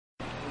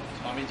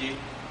Swamiji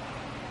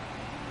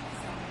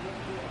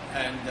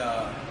and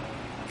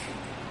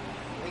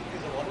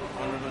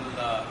Honorable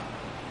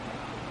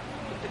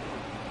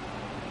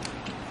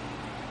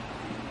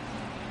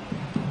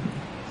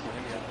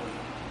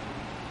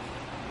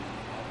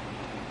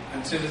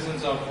and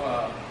citizens of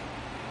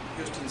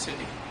Houston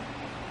City.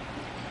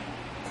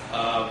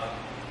 I'm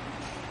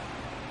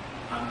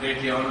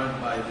greatly honored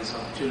by this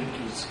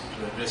opportunity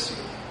to address you.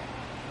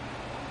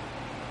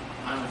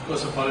 I'm of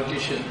course a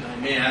politician. I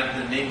may have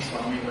the name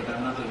Swami, but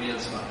I'm not a real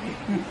Swami.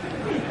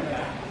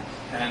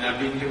 And I've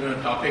been given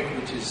a topic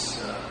which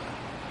is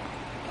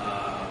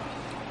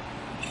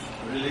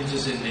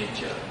religious in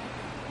nature.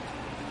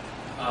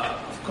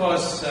 Of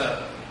course,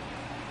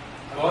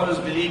 I've always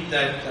believed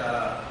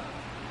that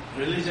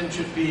religion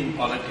should be in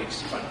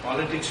politics, but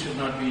politics should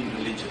not be in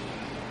religion.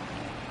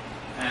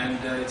 And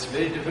it's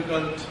very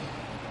difficult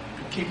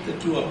to keep the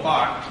two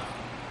apart.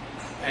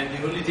 And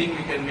the only thing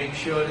we can make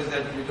sure is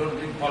that we don't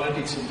bring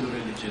politics into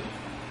religion.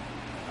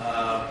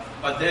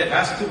 But there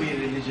has to be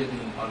religion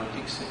in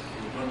politics.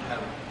 If you don't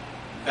have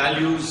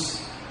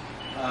values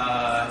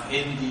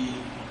in the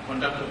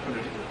conduct of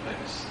political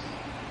affairs.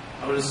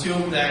 I would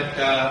assume that,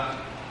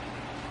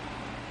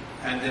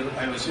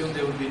 I would assume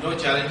there would be no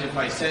challenge if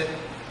I said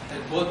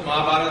that both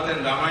Mahabharata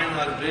and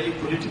Ramayana are really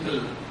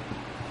political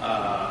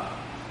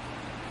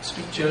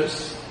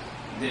scriptures.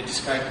 They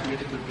describe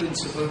political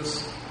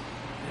principles.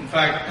 In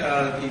fact,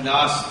 the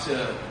last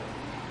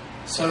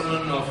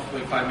sermon of,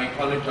 if I may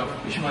call it, of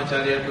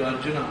Bhishmacharya to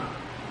Arjuna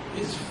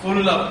is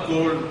full of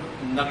gold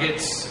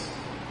nuggets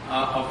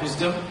of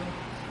wisdom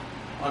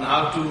on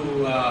how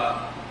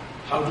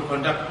to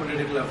conduct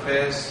political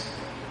affairs.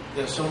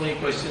 There are so many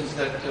questions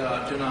that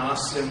Arjuna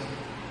asks him.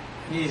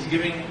 And he is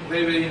giving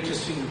very, very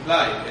interesting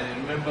reply. I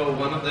remember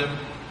one of them,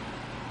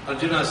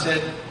 Arjuna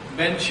said,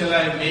 "When shall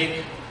I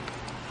make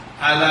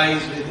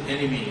allies with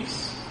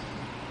enemies?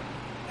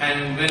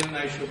 And when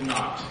I should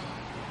not?"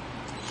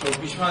 So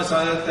Bhishma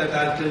said that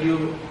I'll tell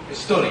you a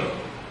story.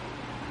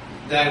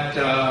 That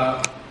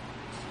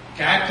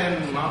cat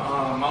and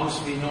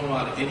mouse we know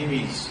are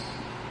enemies,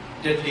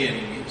 deadly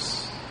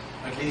enemies.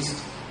 At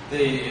least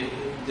the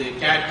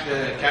cat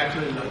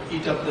will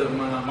eat up the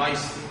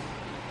mice.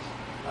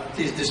 At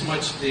least this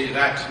much the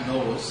rat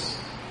knows.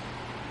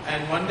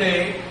 And one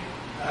day,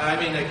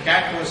 a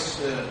cat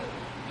was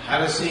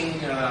harassing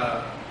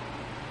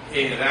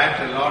a rat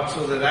a lot,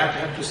 so the rat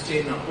had to stay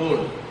in a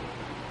hole.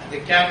 And the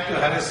cat, to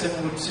harass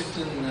him, would sit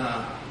on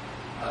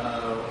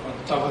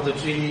the top of the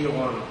tree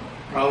or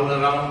prowl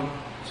around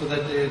so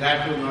that the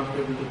rat would not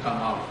be able to come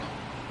out.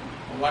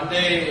 One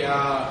day,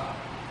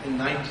 in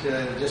night,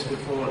 just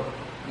before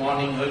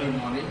morning, early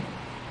morning,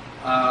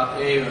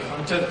 a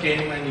hunter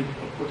came and he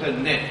put a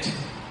net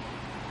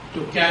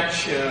to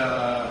catch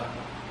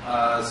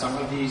some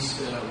of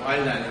these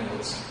wild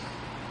animals,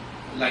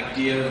 like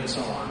deer and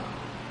so on.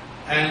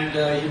 And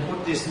he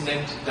put this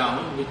net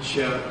down, which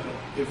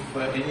if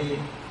any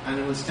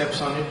animal steps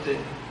on it,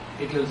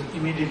 it will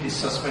immediately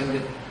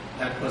suspend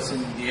that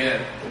person in the air.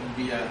 There will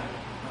be a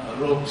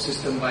rope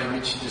system by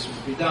which this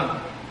will be done.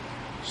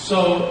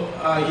 So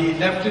he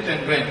left it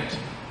and went.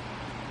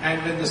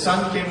 And when the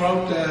sun came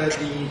out, the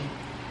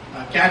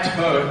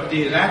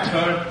rat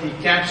heard the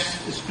cat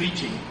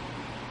screeching.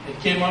 It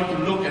came out to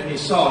look and he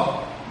saw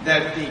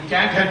that the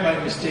cat had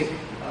by mistake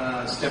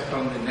stepped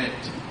on the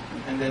net.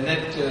 And the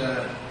net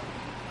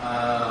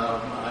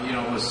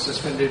was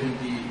suspended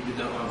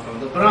from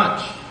the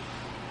branch.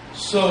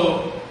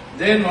 So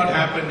then what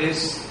happened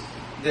is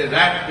the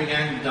rat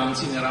began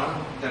dancing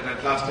around, that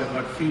at last I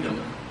got freedom.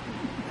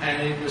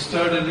 And it was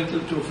stirred a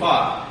little too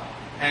far.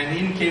 And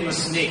in came a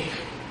snake.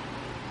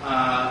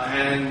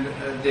 And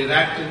the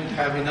rat didn't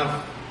have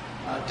enough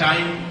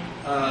time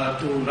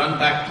to run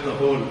back to the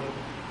hole.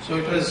 So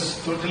it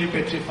was totally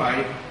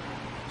petrified.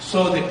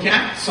 So the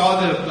cat saw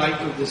the plight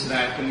of this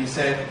rat and he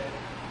said,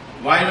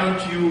 "Why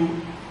don't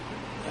you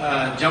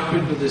jump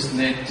into this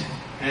net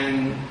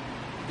and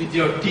with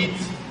your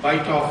teeth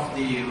bite off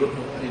the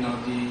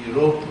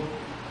rope,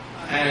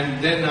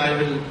 and then I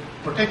will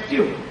protect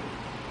you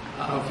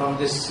from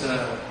this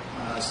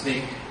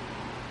snake.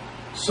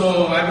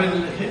 So I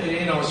will,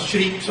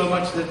 shriek so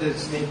much that the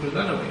snake will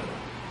run away."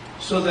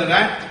 So the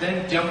rat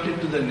then jumped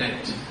into the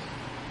net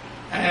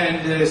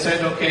and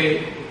said,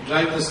 "Okay,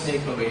 drive the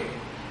snake away."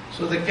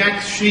 So the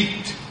cat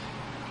shrieked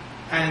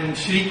and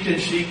shrieked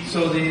and shrieked,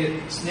 so the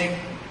snake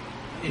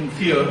in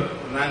fear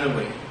ran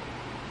away.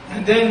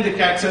 And then the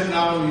cat said,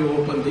 "Now you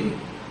open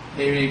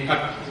maybe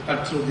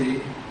cut through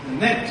the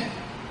net."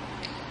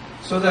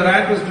 So the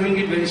rat was doing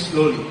it very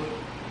slowly.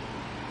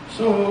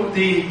 So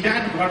the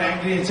cat got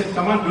angry and said,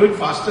 "Come on, do it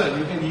faster.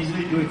 You can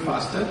easily do it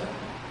faster.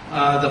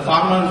 The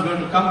farmer is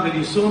going to come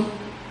very soon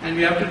and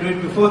we have to do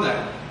it before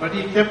that." But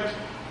he kept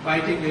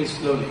biting very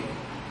slowly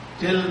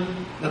till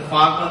the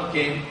farmer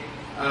came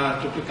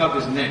to pick up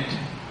his net.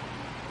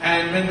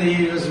 And when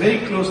he was very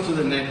close to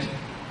the net,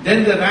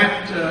 then the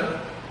rat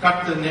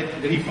cut the net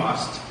very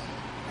fast.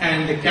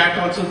 And the cat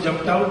also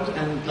jumped out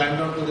and climbed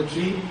onto the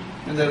tree,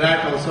 and the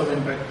rat also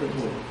went back to the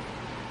hole.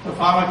 The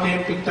farmer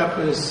came, picked up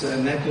his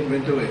net and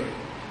went away.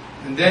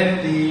 And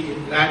then the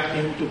rat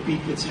came to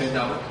peek its head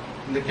out.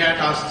 And the cat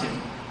asked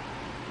him,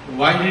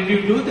 "Why did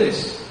you do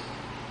this?"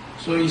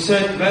 So he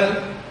said,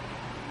 "Well,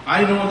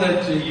 I know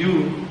that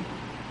you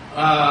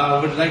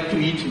would like to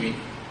eat me.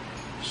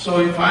 So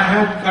if I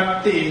had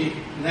cut the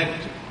net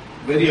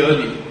very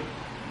early,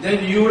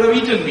 then you would have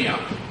eaten me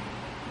up.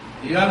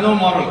 You have no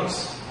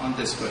morals on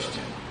this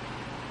question.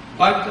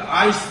 But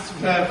I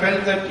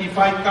felt that if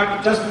I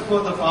cut just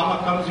before the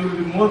farmer comes, you will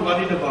be more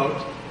worried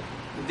about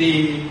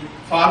the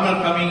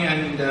farmer coming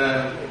and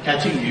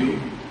catching you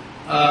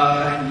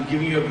and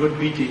giving you a good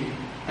beating.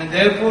 And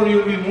therefore you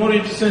will be more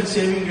interested in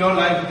saving your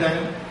life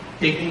than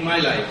taking my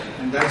life.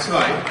 And that's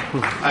why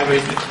I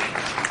waited."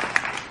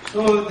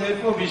 So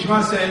therefore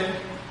Bhishma said,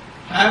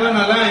 have an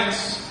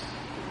alliance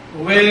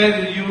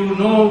where you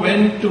know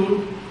when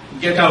to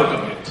get out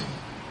of it.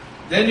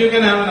 Then you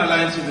can have an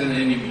alliance with an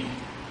enemy.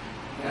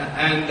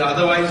 And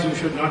otherwise you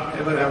should not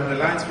ever have an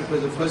alliance,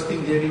 because the first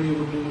thing the enemy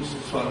would do is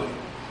to swallow you.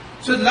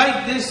 So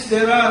like this,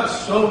 there are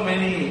so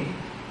many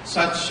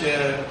such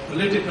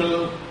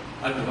political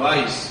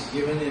advice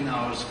given in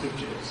our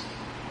scriptures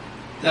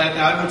that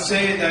I would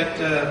say that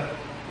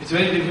it's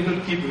very difficult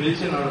to keep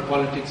religion out of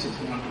politics if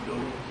you want to do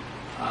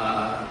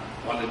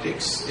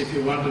politics, if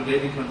you want to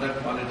really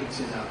conduct politics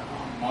in a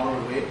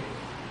moral way.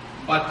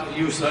 But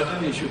you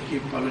certainly should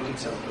keep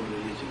politics out of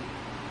religion.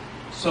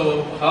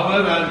 So,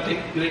 however, I'll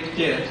take great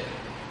care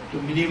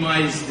to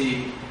minimize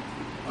the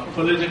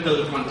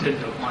political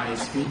content of my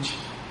speech.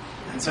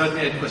 And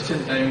certainly at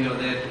question time you're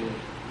there to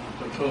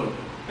control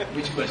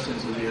which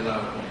questions will be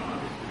allowed or not.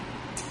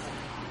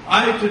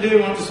 I today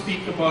want to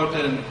speak about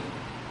an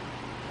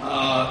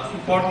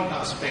important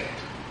aspect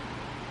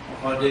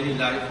of our daily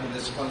life, and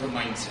that's called the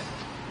mindset.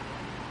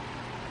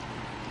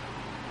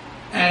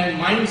 And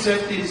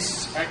mindset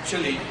is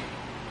actually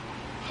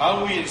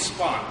how we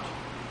respond,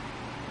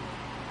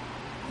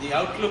 the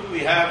outlook we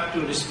have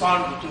to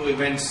respond to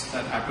events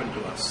that happen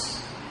to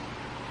us.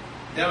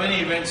 There are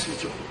many events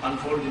which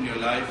unfold in your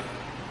life.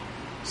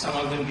 Some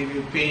of them give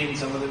you pain,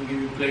 some of them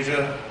give you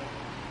pleasure,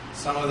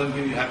 some of them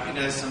give you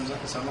happiness,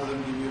 some of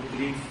them give you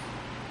grief,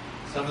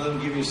 some of them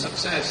give you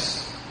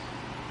success,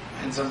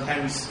 and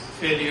sometimes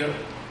failure.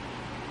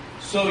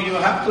 So you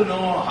have to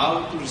know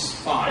how to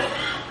respond,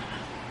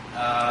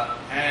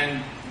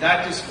 and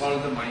that is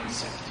called the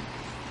mindset.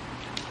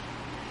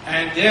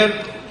 And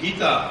there,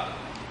 Gita,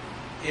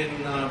 in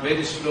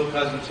various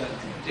slokas which I'll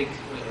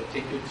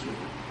take you through,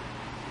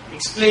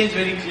 explains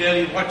very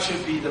clearly what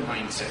should be the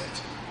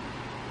mindset.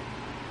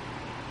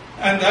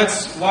 And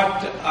that's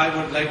what I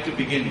would like to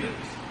begin with.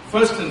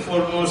 First and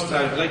foremost,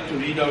 I would like to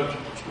read out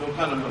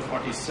sloka number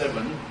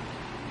 47,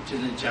 which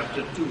is in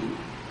chapter 2.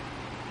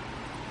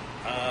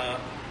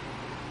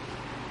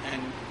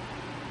 And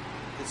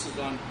this is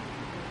on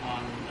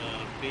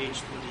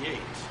page 28.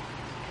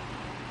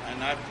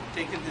 And I've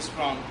taken this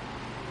from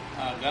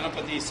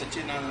Ganapati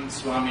Sanatan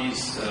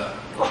Swamy's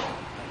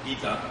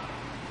Gita.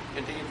 You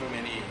can take it from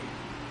any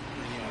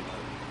other.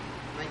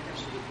 Mike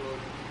has to be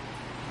closed.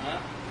 Huh?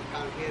 I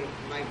can't hear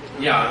Mike.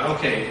 Yeah,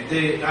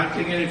 okay. I'm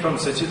taking it from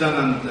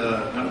Sachidanand,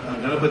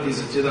 Ganapati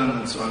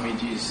Sachidanand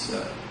Swamiji's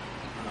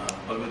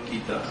Bhagavad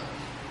Gita.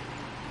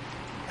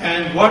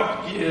 And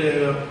what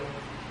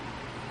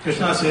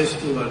Krishna says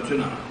to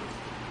Arjuna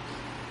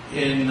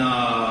in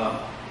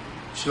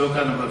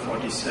shloka number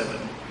 47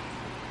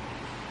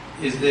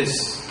 is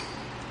this: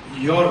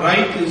 your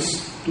right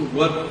is to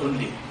work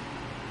only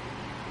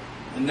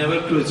and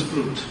never to its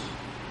fruit.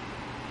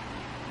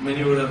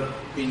 Many would have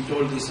been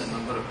told this a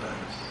number of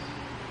times.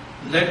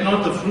 Let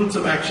not the fruits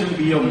of action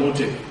be your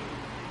motive,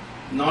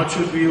 nor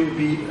should you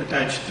be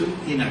attached to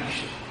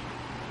inaction.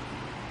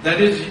 That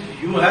is,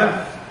 you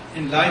have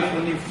in life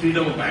only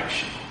freedom of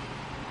action.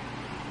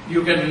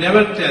 You can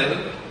never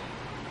tell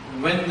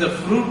when the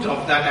fruit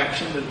of that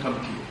action will come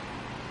to you.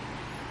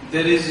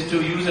 There is,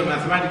 to use a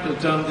mathematical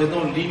term, there is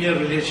no linear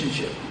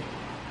relationship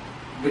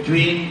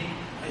between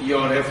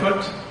your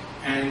effort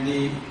and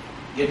the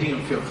getting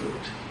of your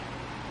fruit.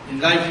 In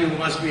life you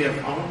must have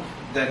found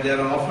that there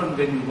are often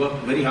when you work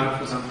very hard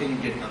for something you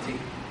get nothing.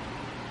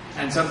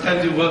 And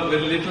sometimes you work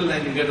very little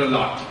and you get a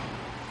lot.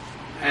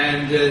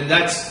 And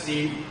that's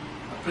the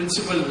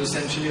principle,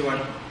 essentially what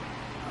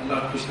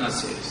Lord Krishna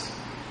says.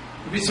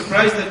 You'd be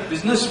surprised that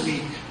Business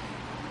Week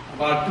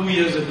about 2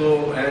 years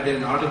ago had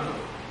an article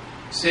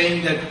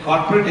saying that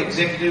corporate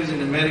executives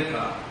in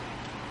America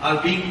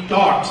are being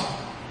taught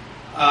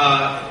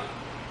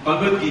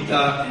Bhagavad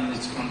Gita in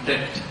its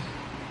content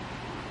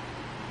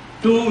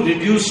to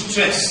reduce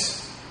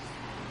stress.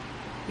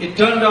 It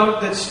turned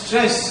out that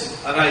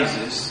stress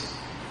arises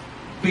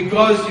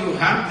because you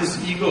have this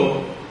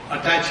ego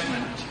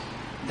attachment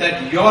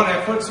that your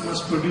efforts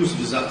must produce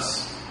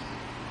results.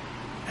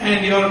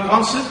 And you are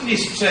constantly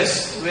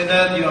stressed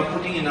whether you are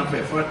putting enough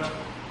effort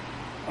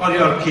or you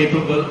are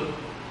capable,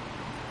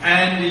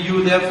 and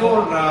you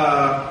therefore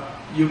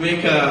you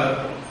make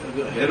a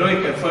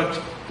heroic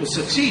effort to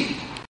succeed.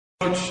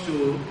 Approach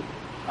to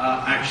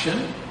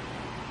action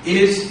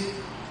is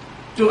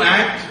to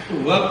act,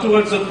 to work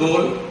towards a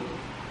goal,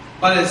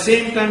 but at the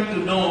same time to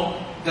know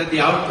that the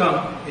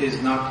outcome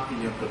is not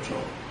in your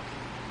control.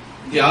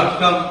 The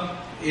outcome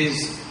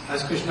is,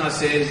 as Krishna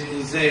says,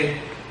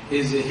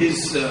 is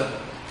his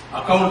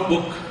account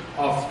book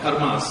of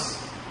karmas,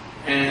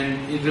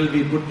 and it will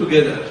be put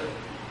together,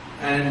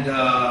 and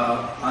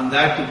on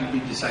that it will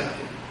be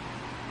decided.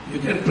 You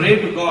can pray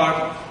to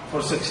God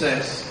for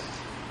success,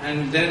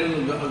 and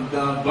then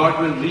God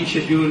will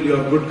reschedule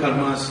your good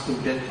karmas to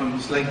get from.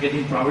 It's like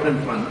getting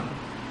Provident Fund,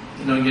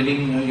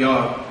 getting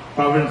your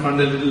Provident Fund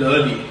a little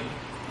early.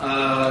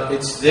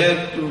 It's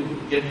there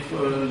to get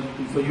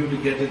for you to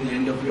get at the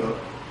end of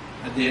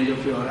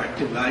your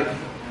active life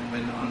and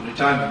when on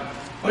retirement.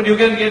 But you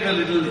can get a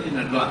little in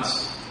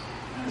advance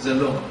as a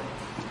loan.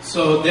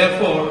 So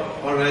therefore,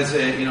 or as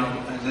an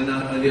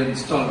earlier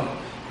installment.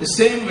 The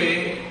same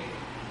way,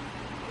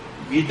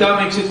 Gita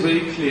makes it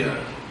very clear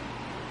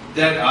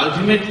that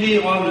ultimately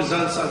all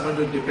results are going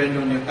to depend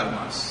on your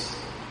karmas.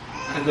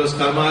 And those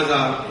karmas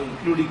are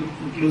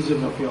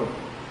inclusive of your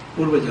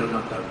Purva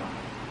Janma karma.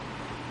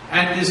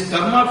 And this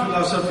karma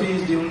philosophy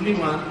is the only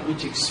one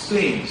which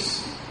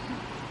explains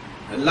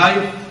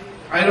life.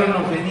 I don't know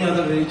of any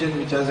other religion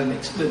which has an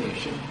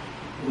explanation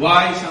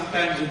why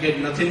sometimes you get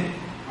nothing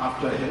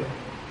after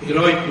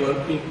heroic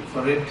work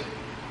for it,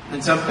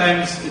 and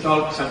sometimes it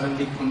all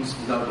suddenly comes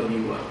without any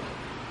work.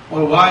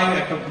 Or why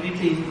a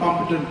completely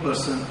incompetent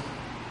person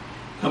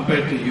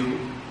compared to you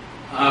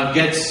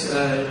gets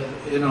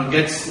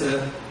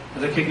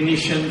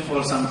recognition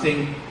for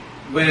something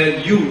where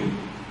you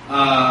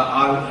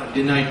are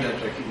denied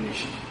that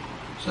recognition.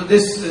 So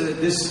this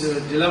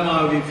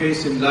dilemma we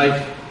face in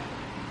life,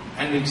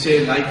 and we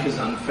say life is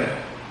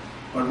unfair.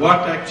 But what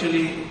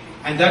actually,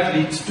 and that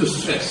leads to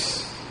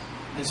stress.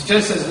 And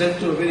stress has led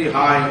to a very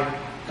high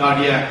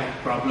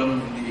cardiac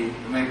problem in the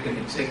American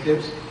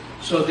executives.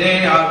 So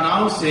they are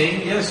now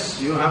saying, yes,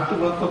 you have to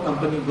work for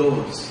company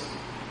goals,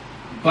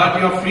 but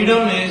your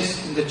freedom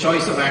is in the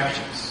choice of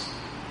actions.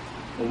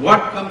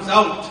 What comes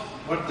out,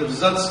 what the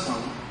results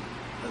come,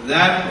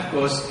 that of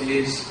course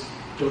is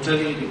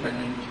totally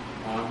dependent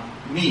on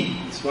me.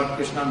 It's what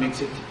Krishna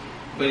makes it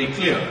very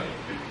clear.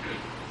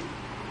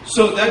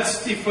 So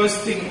that's the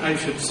first thing I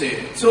should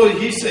say. So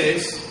he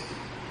says,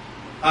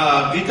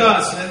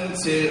 Gita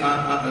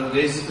then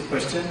raises the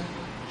question,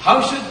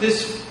 how should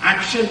this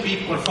action be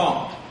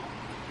performed?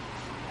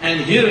 And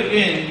here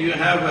again you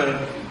have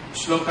a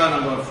shloka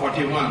number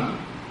 41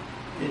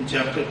 in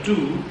chapter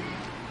 2,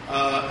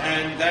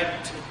 and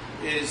that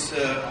is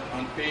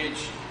on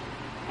page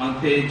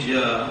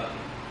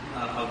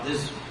of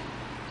this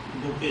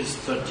book is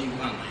 31,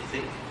 I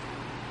think.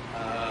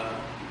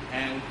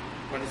 And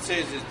what it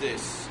says is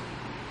this,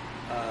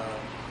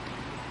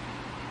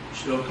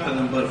 shloka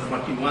number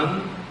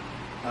 41,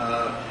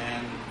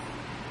 and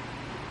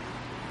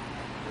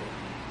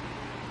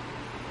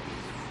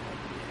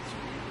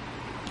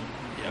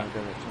yeah.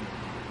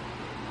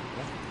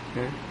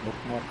 Okay,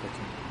 bookmark.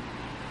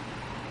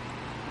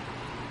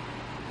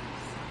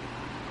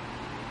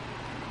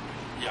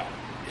 Yeah,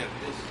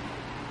 this.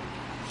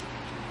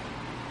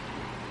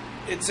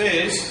 It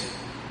says,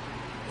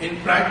 in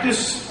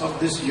practice of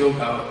this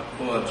yoga,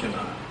 O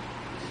Arjuna,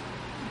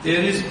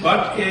 there is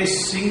but a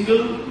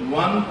single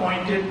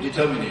one-pointed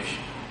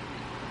determination.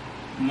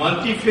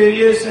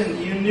 Multifarious and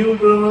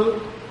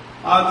innumerable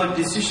are the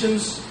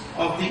decisions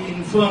of the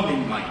infirm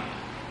in mind.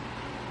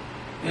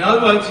 In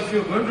other words, if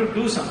you're going to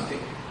do something,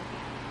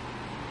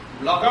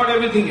 block out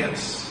everything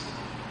else.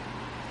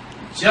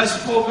 Just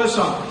focus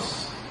on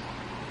this.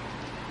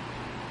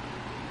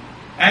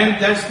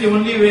 And that's the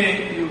only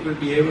way you will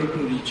be able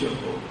to reach your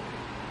goal.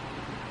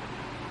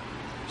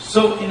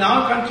 So in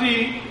our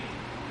country,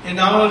 in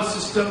our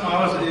system,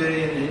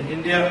 in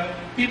India,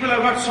 people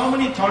have got so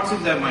many thoughts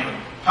in their mind.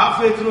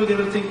 Halfway through they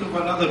will think of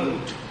another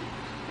route.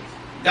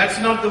 That's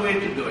not the way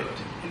to do it.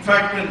 In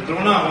fact, when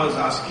Drona was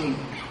asking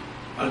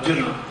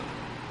Arjuna,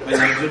 when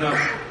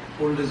Arjuna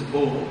pulled his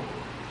bow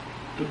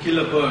to kill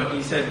a bird,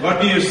 he said,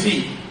 what do you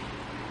see?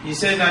 He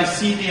said, I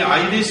see the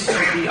iris of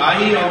the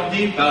eye of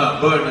the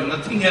bird and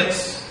nothing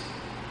else.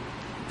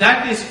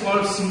 That is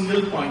called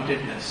single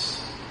pointedness.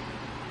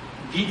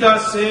 Gita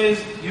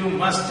says you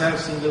must have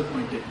single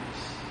pointedness.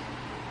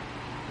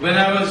 When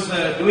I was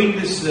doing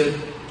this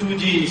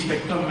 2G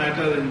spectrum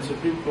matter in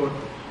Supreme Court,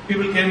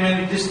 people came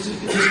in, this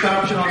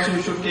corruption also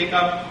you should take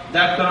up,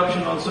 that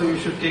corruption also you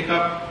should take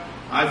up.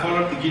 I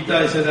followed the Gita,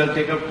 I said I'll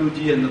take up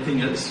 2G and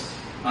nothing else.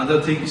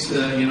 Other things,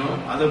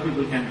 other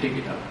people can take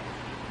it up.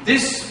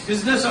 This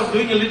business of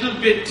doing a little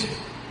bit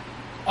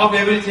of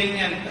everything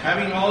and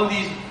having all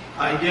these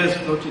ideas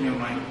float in your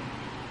mind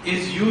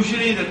is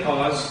usually the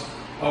cause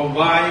of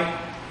why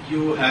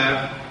you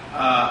have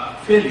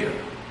failure.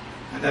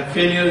 And that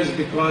failure is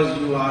because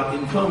you are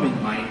infirm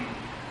in mind.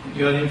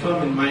 You are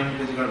infirm in mind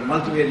because you have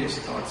multivarious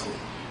thoughts.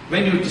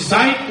 When you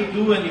decide to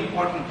do an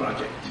important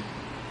project,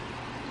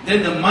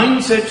 then the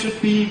mindset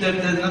should be that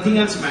nothing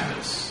else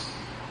matters.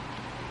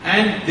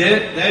 And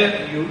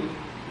there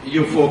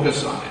you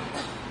focus on it.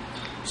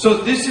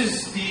 So this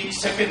is the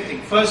second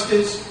thing. First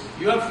is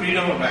You have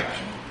freedom of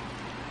action.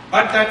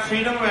 But that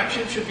freedom of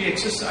action should be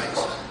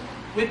exercised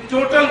with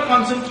total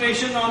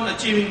concentration on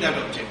achieving that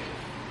objective.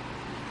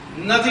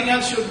 Nothing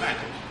else should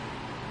matter.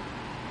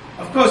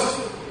 Of course,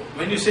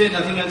 when you say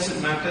nothing else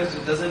matters,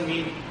 it doesn't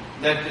mean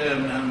that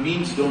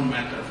means don't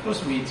matter. Of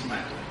course, means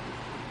matter.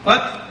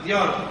 But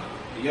your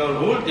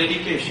whole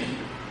dedication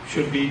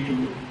should be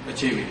to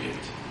achieving it.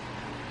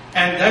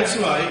 And that's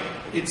why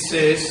it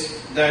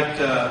says that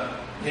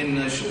again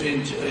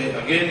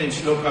in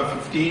Shloka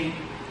 15,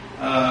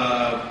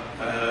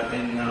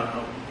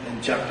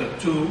 in chapter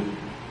 2,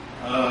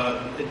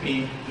 let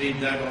me read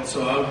that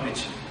also out,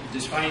 which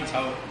defines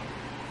how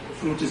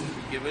fruit is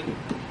given.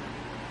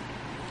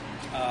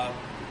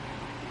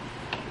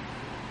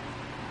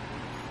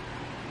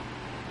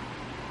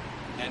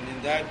 And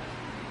in that,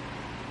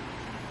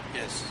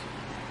 yes.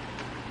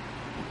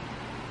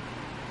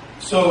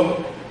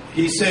 So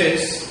he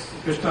says,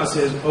 Krishna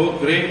says, "O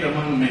great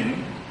among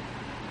men,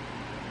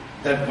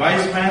 that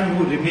wise man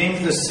who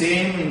remains the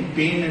same in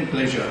pain and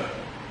pleasure,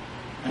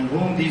 and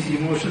whom these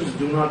emotions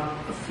do not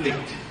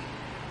afflict,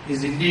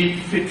 is indeed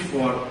fit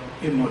for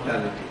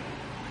immortality."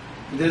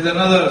 There's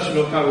another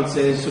shloka which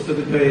says,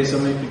 "Sukadukhaye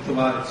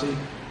samayikritava."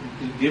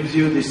 It gives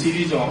you the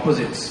series of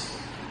opposites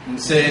and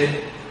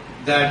say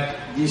that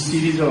these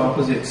series of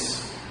opposites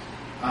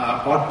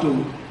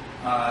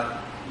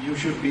you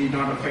should be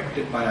not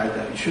affected by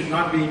either. You should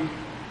not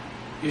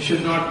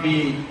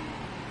be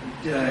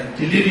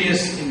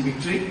delirious in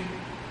victory.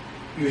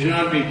 You should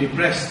not be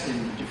depressed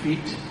in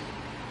defeat.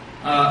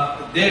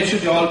 They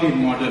should all be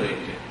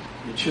moderated.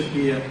 It should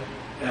be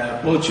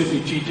both should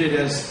be treated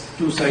as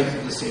two sides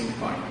of the same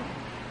coin.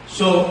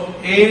 So,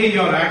 A,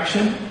 your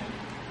action,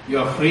 you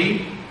are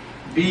free.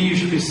 B, you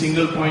should be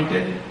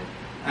single-pointed.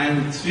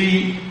 And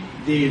 3,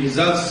 the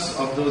results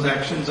of those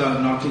actions are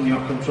not in your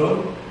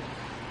control.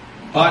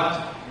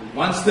 But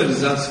once the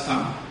results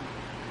come,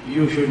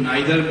 you should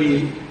neither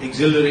be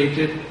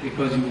exhilarated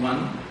because you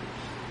won,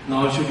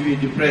 nor should you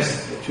be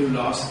depressed that you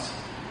lost.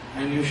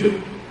 And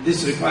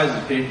this requires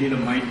a great deal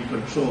of mind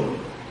control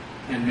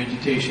and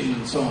meditation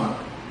and so on.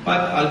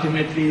 But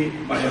ultimately,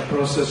 by a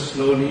process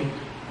slowly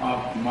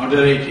of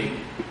moderating,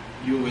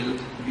 you will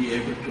be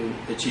able to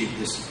achieve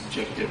this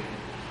objective.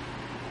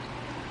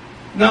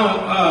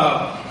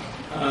 Now,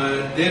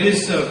 there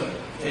is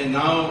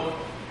now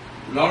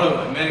a lot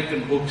of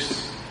American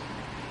books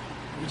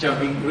which are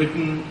being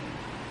written,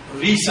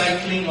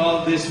 recycling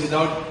all this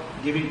without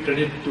giving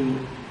credit to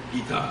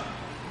Gita.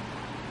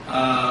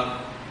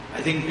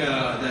 I think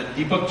that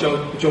Deepak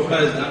Chopra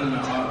has done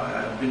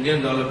a $1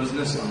 billion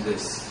business on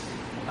this.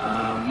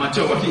 Much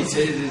of what he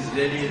says is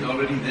really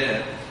already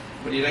there,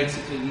 but he writes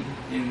it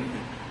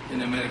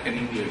in American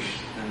English,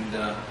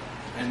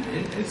 and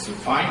it's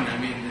fine. I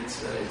mean,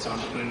 it's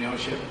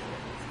entrepreneurship,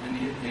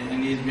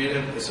 and he's made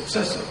a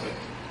success of it.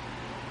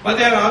 But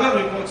there are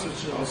other reports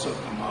which also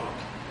come out.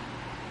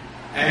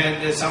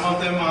 And some of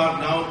them are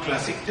now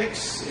classic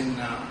texts in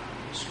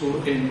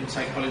school, in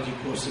psychology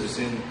courses.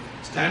 In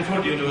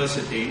Stanford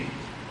University,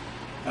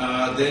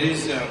 there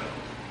is a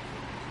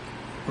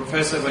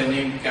professor by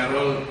name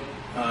Carol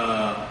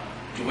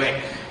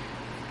Dweck,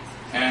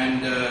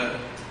 and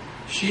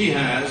she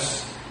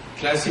has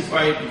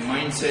classified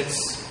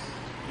mindsets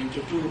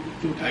into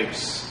two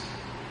types.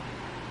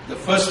 The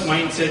first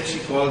mindset she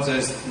calls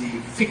as the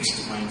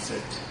fixed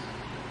mindset,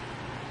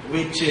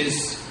 which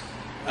is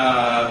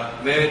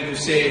where you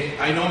say,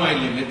 I know my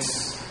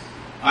limits,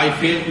 I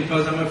fail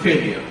because I'm a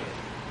failure.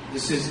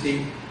 This is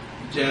the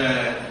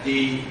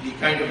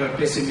kind of a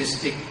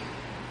pessimistic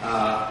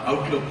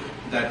outlook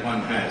that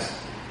one has.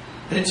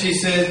 Then she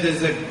says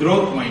there's a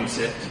growth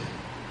mindset,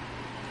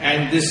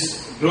 and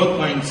this growth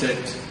mindset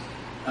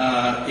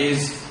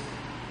is,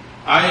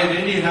 I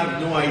really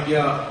have no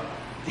idea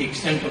the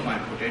extent of my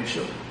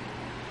potential.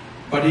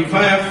 But if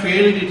I have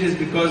failed, it is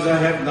because I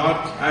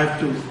have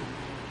to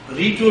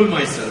retool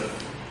myself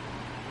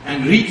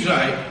and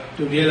retry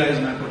to realize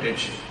my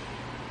potential.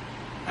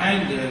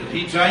 And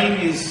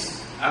retrying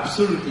is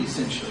absolutely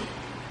essential.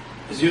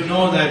 As you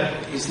know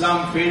that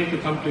Islam failed to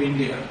come to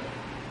India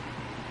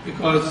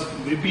because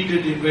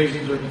repeated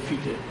invasions were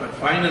defeated. But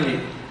finally,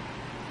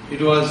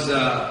 it was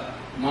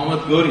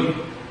Muhammad Ghori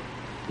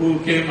who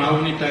came how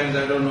many times,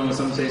 I don't know,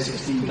 some say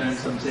 16 times,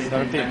 some say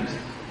 10 times.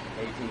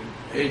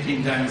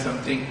 18 times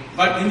something.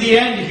 But in the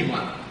end he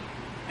won.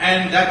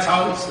 And that's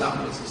how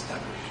Islam was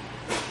established.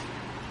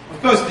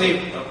 Of course, the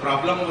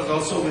problem was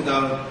also with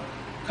our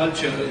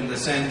culture in the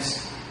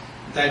sense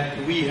that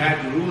we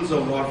had rules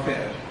of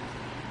warfare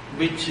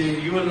which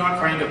you will not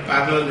find a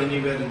parallel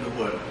anywhere in the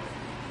world.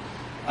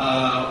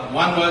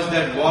 One was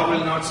that war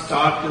will not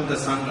start till the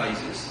sun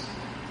rises.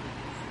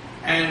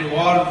 And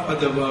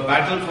the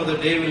battle for the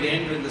day will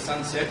end when the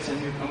sun sets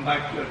and you come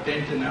back to your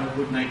tent and have a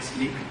good night's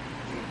sleep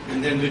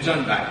and then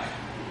return back.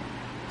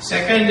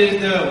 Second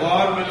is the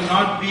war will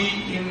not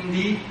be in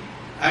the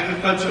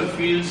agricultural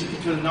fields,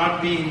 it will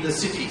not be in the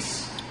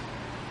cities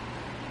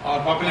or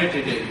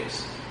populated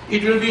areas.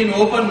 It will be in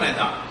open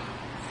Maidan.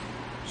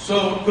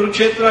 So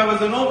Kurukshetra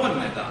was an open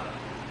Maidan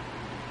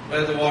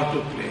where the war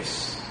took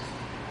place.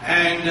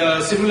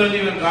 And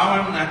similarly, when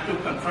Ravan had to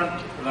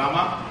confront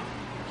Rama,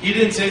 he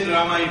didn't say to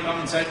Rama, you come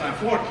inside my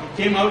fort.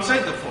 He came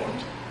outside the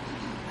fort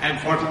and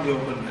fought in the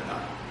open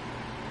Maidan.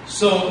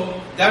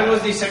 So that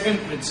was the second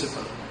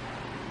principle.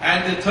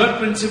 And the third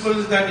principle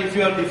is that if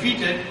you are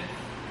defeated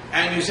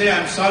and you say,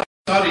 I'm sorry,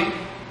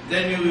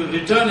 then you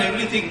return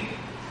everything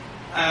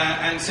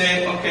and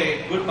say,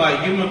 okay,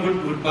 goodbye. Give him a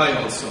good goodbye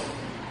also.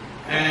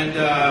 And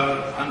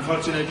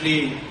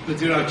unfortunately,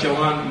 Prithviraj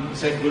Chauhan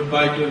said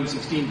goodbye to him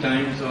 16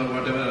 times or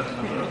whatever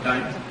number of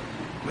times,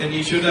 when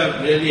he should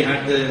have really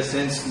had the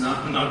sense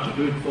not to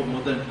do it for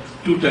more than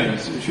 2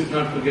 times. You should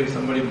not forgive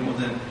somebody more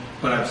than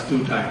perhaps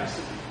 2 times.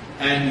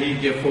 And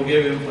he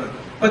forgave him for...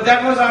 But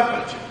that was our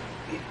culture.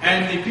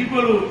 And the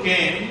people who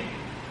came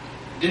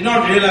did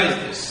not realize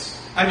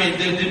this. I mean,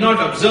 they did not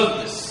observe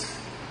this.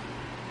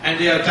 And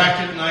they attacked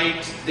at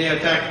night, they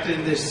attacked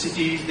in the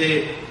cities,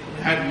 they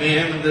had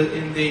mayhem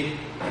in the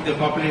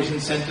population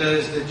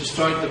centers, they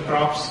destroyed the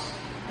crops.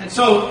 And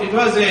so it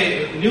was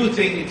a new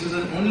thing. It was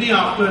only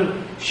after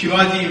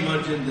Shivaji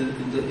emerged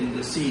in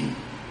the scene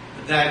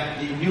that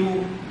the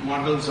new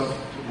models of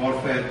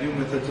warfare, new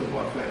methods of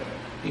warfare,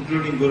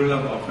 including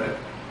guerrilla warfare,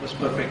 was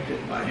perfected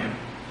by him.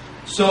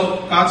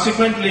 So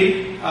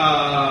consequently,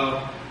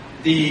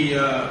 the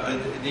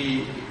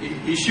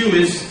issue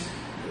is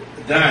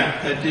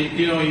that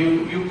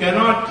you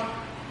cannot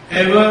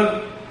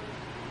ever,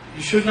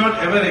 you should not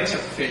ever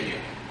accept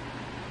failure,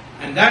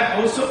 and that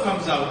also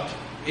comes out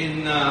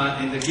in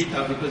the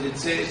Gita, because it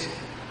says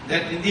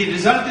that the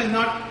result is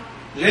not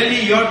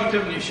really your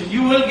determination.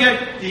 You will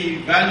get the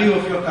value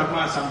of your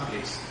karma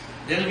someplace.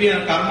 There will be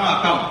a karma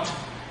account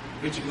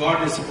which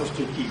God is supposed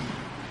to keep,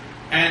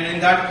 and in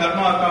that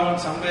karma account,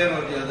 somewhere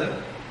or the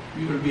other,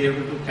 you will be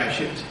able to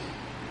cash it.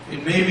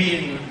 It may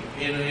be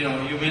you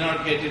may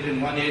not get it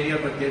in one area,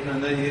 but get in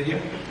another area.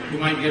 You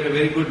might get a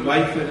very good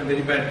wife and a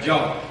very bad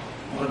job,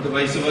 or the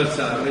vice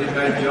versa, a very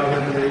bad job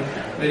and a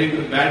very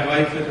good bad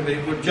wife and a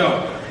very good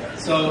job.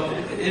 So,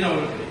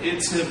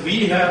 it's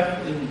we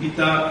have in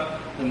Gita,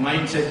 the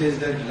mindset is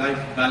that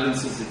life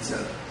balances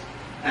itself,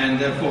 and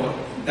therefore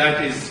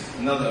that is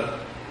another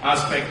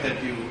aspect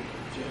that you.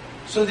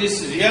 So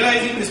this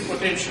realizing this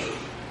potential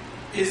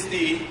is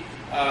the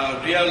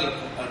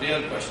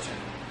real question.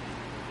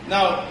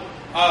 Now,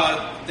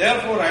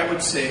 therefore, I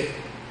would say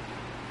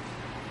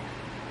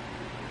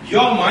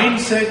your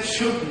mindset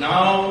should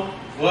now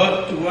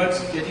work towards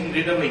getting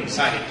rid of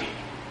anxiety.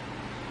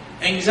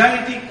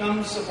 Anxiety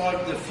comes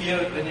about the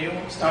fear when you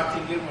start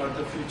thinking about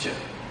the future.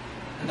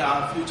 And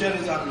our future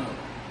is unknown.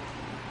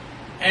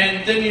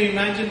 And then you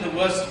imagine the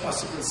worst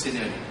possible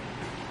scenario.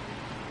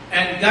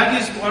 And that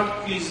is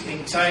what is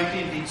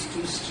anxiety leads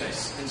to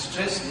stress. And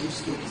stress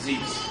leads to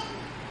disease.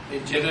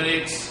 It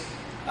generates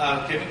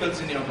chemicals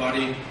in your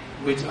body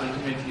which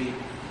ultimately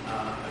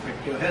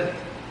affect your health.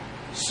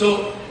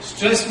 So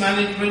stress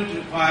management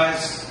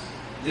requires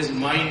this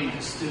mind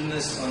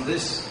stillness on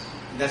this.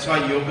 That's why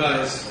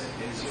yoga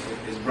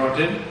is brought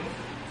in.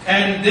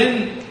 And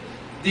then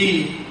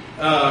the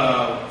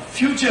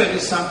future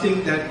is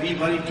something that we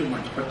worry too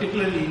much.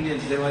 Particularly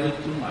Indians, they worry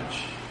too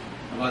much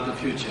about the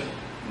future.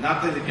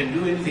 Not that they can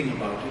do anything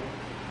about it,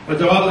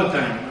 but all the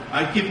time.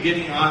 I keep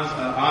getting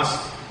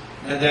asked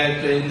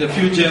that in the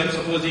future,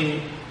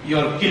 supposing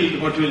you're killed,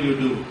 what will you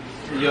do?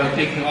 You're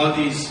taking all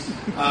these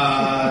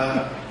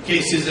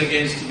cases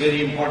against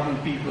very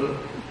important people.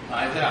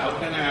 I say, how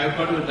can I've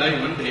got to die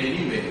one day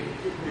anyway.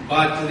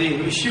 But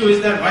the issue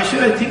is that why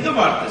should I think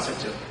about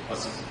such a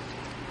possibility?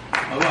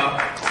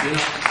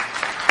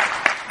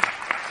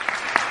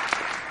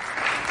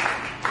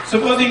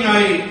 Supposing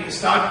I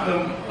start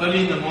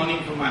early in the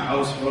morning from my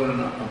house for an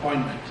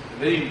appointment, a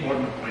very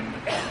important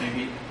appointment,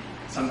 maybe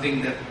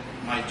something that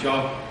my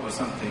job or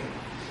something,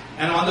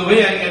 and on the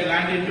way I get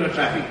landed into a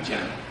traffic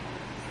jam.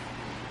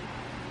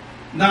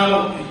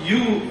 Now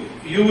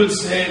you will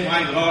say,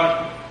 my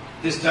God,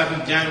 this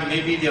traffic jam,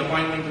 maybe the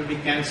appointment will be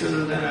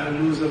cancelled and I will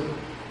lose a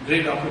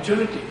great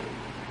opportunity.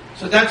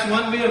 So that's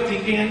one way of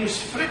thinking, and you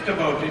fret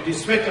about it, you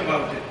sweat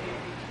about it.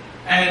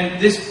 And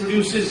this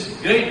produces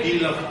great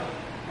deal of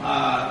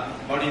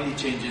bodily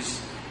changes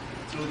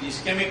through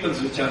these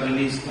chemicals which are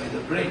released by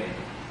the brain.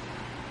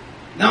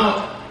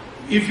 Now,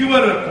 if you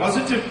were a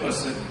positive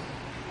person,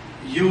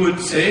 you would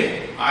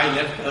say, I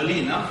left early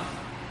enough.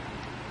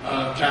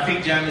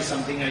 Traffic jam is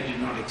something I did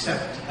not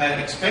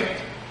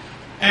expect.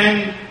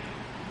 And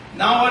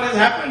now what has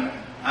happened?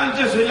 I'll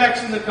just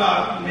relax in the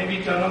car,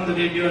 maybe turn on the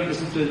radio and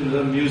listen to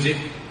the music,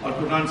 or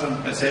put on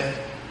some cassette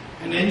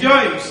and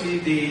enjoy, you see,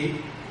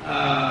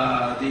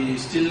 the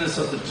stillness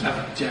of the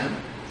traffic jam.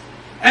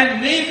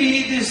 And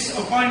maybe this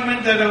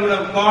appointment that I would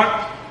have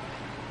got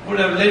would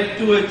have led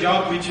to a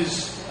job which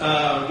is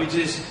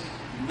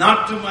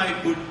not to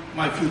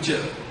my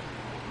future.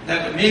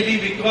 That maybe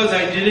because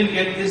I didn't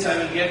get this, I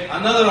will get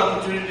another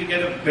opportunity to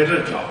get a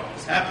better job.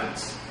 This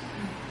happens.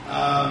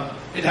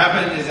 It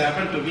has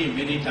happened to me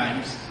many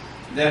times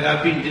that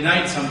I've been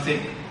denied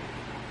something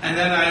and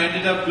then I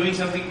ended up doing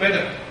something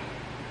better.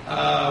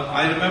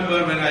 I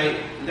remember when I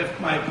left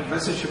my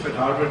professorship at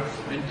Harvard,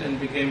 went and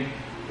became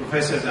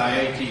professor at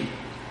IIT.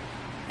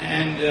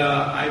 And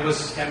I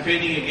was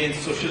campaigning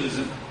against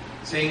socialism,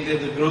 saying that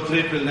the growth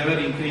rate will never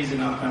increase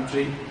in our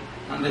country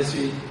unless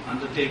we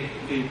undertake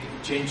a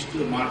change to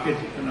the market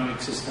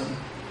economic system.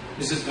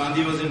 Mrs.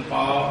 Gandhi was in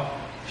power.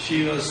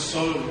 She was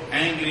so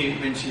angry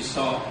when she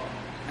saw,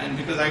 and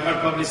because I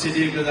got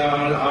publicity because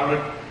I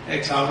was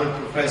ex-Harvard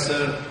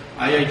professor,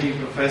 IIT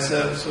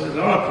professor, so a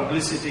lot of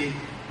publicity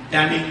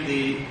damning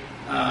the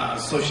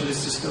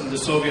socialist system, the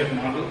Soviet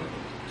model.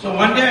 So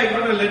one day I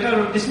got a letter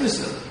of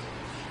dismissal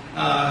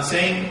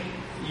saying,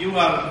 you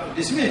are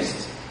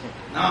dismissed.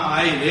 Now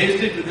I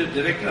raised it with the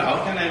director,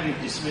 how can I be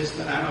dismissed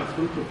when I am a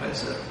full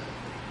professor?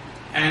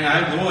 And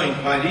I have no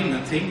inquiry,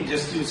 nothing,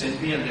 just you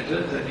sent me a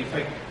letter that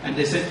effect, and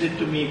they sent it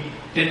to me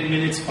 10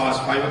 minutes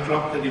past 5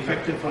 o'clock, that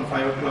effective from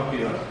 5 o'clock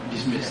you are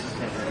dismissed.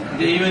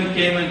 They even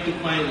came and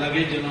took my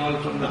luggage and all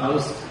from the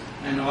house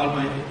and all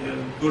my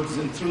goods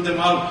and threw them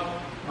out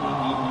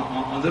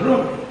on the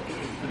road.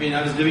 I mean,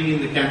 I was living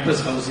in the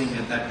campus housing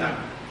at that time.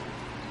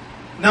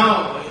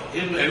 Now,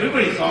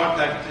 everybody thought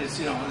that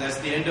that's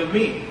the end of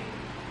me.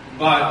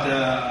 But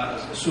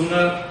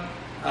sooner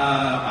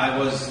I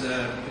was,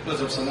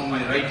 because of some of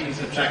my writings,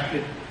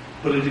 attracted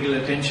political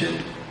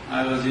attention.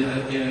 I was,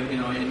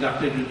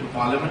 inducted into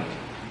Parliament,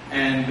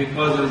 and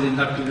because I was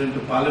inducted into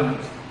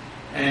Parliament,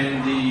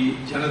 and the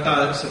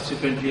Janata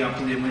subsequently,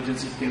 after the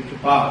emergency came to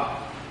power,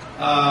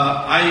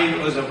 I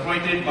was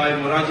appointed by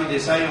Morarji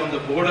Desai on the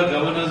board of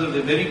governors of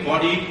the very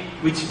body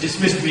which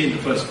dismissed me in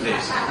the first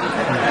place.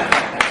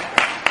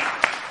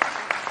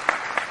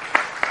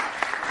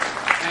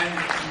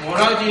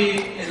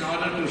 Morarji, in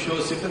order to show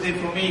sympathy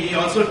for me, he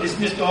also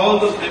dismissed all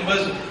those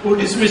members who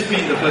dismissed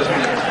me in the first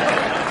place.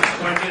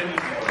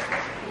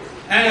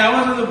 And I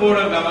was on the board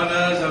of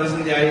governors, I was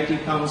in the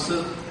IIT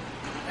council,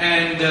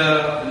 and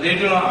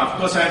later on, of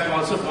course, I had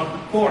also gone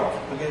to court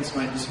against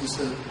my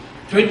dismissal.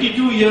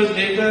 22 years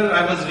later,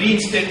 I was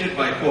reinstated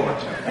by court.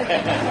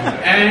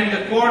 And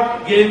the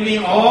court gave me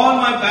all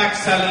my back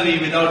salary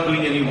without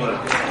doing any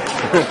work.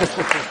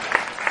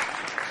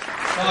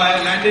 So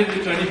I landed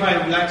with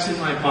 25 lakhs in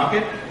my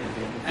pocket,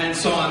 and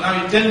so on.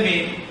 Now you tell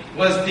me,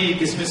 was the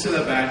dismissal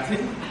a bad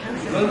thing?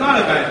 It was not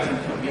a bad thing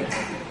for me.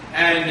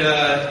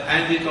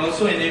 And it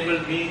also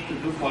enabled me to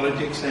do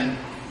politics and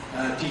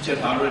teach at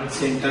Harvard at the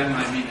same time.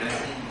 I mean,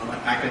 my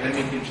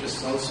academic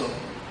interests also,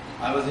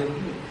 I was able to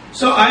do.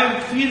 So I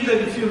feel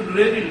that if you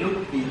really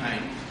look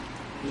behind,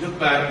 look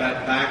back,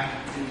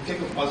 and you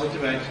take a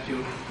positive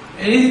attitude,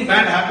 anything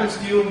bad happens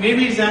to you,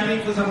 maybe it's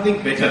happening for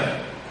something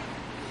better.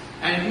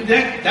 And with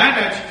that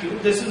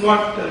attitude, this is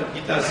what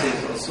Gita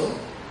says also,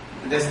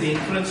 that's the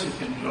inference you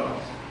can draw.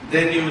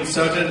 Then you will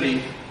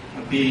certainly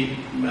be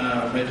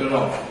better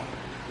off.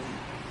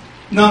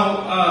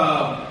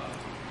 Now,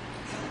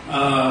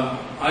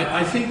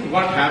 I think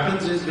what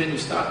happens is when you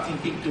start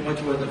thinking too much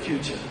about the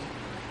future,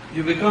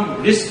 you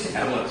become risk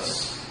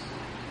averse.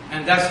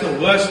 And that's the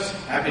worst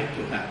habit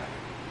to have.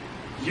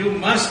 You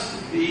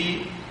must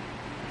be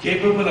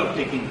capable of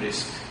taking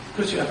risk,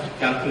 because you have to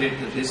calculate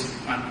the risk,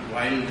 you can't be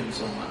wild and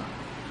so on.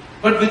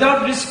 But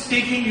without risk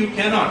taking, you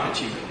cannot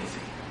achieve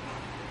anything.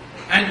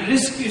 And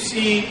risk, you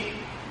see,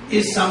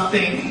 is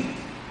something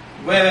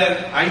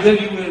where either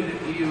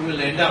you will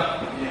end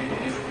up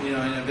in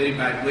a very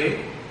bad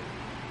way,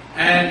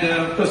 and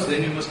of course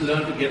then you must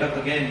learn to get up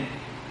again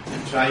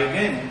and try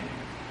again,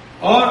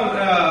 or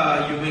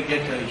you may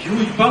get a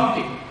huge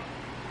bounty.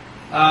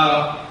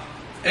 At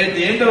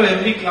the end of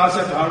every class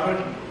at Harvard,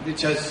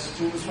 which has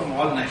students from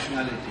all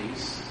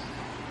nationalities,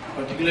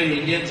 particularly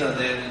Indians are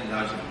there in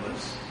large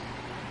numbers,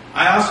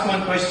 I ask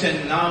one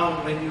question: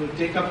 now when you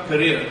take up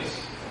careers,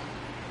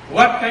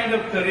 what kind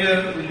of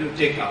career will you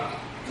take up?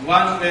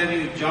 One where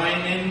you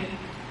join in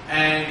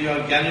and you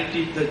are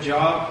guaranteed the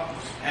job,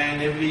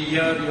 and every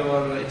year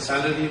your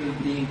salary will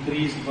be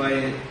increased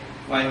by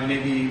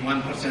maybe 1%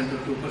 or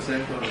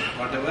 2% or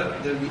whatever.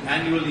 There will be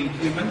annual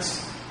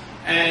increments,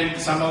 and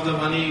some of the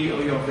money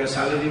of your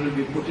salary will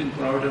be put in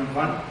Provident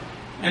Fund.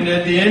 And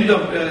at the end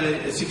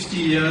of 60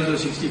 years or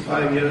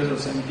 65 years or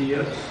 70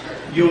 years,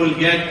 you will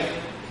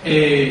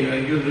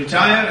you'll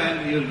retire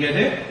and you'll get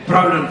a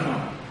Provident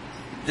Fund.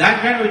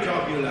 That kind of a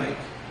job you like.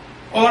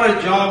 Or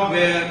a job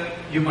where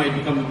you might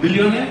become a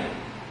billionaire,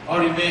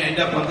 or you may end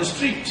up on the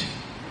street.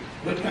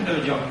 What kind of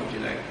a job would you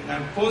like? And I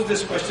posed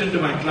this question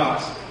to my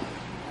class.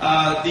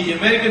 The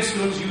American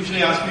students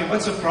usually ask me,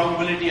 what's the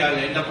probability I'll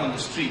end up on the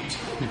street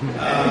in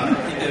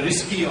a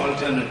risky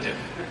alternative?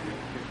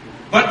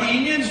 But the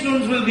Indian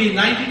students will be,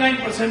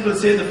 99% will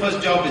say the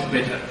first job is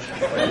better.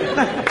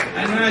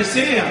 And when I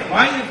say,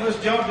 why the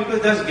first job?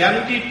 Because there's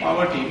guaranteed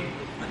poverty.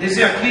 They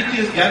say at least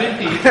it is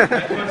guaranteed.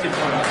 That's what's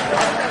important.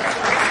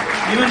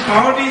 Even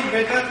poverty is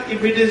better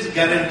if it is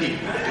guaranteed.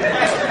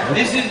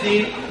 This is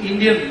the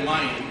Indian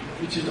mind,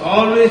 which is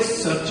always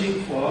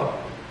searching for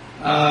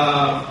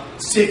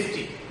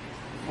safety,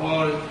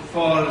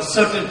 for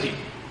certainty.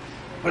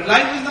 But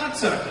life is not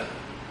certain.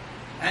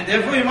 And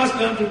therefore you must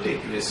learn to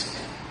take risk.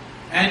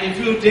 And if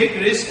you take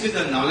risk with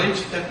the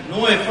knowledge that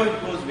no effort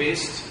goes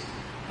waste,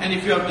 and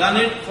if you have done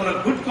it for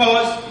a good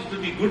cause, it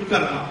will be good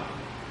karma.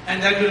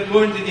 and that will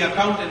go into the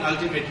account, and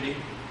ultimately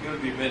you will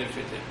be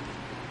benefited.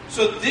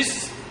 So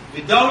this,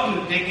 without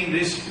you taking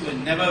risk, you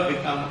can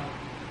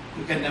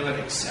never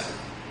excel.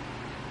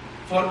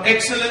 For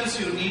excellence,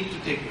 you need to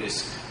take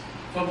risk.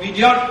 For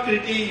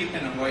mediocrity, you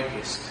can avoid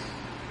risk.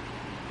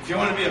 If you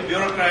want to be a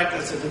bureaucrat,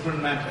 that's a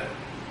different matter.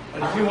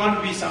 But if you want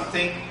to be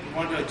something, you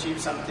want to achieve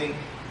something,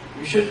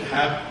 you should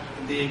have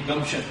the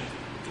gumption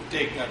to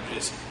take that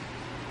risk.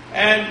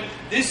 And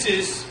this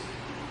is,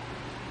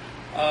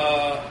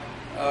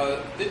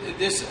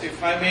 this,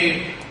 if I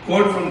may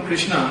quote from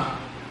Krishna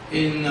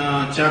in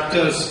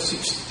chapter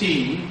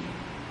 16,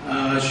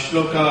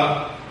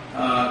 shloka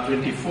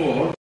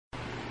 24,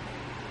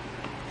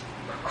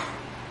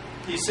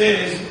 he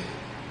says,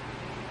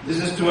 this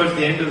is towards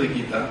the end of the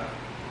Gita,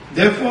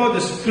 therefore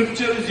the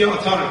scripture is your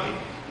authority.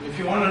 If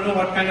you want to know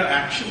what kind of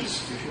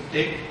actions you should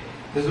take,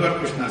 this is what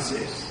Krishna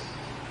says.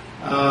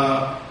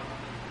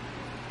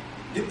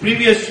 The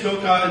previous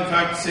shloka in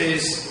fact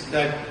says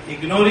that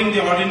ignoring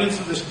the ordinance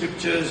of the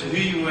scriptures,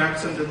 he who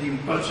acts under the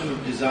impulsion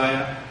of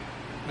desire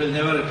will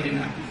never attain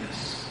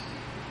happiness.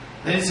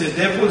 Then he says,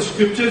 therefore the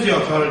scripture is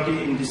your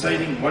authority in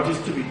deciding what is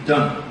to be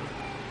done,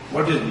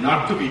 what is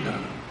not to be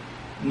done.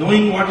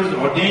 Knowing what is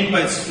ordained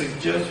by the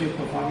scriptures, you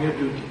perform your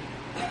duty.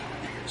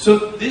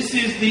 So this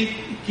is the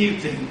key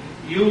thing.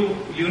 You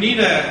need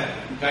a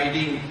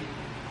guiding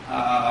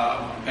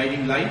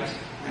light,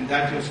 and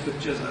that your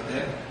scriptures are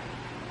there.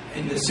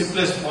 In the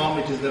simplest form,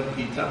 it is the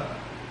Gita.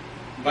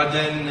 But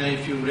then,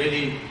 if you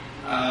really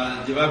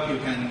develop, you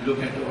can look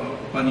at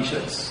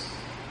Upanishads,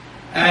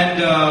 and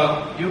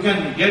you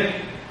can get,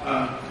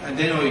 and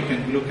then you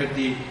can look at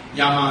the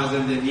yamas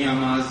and the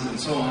niyamas and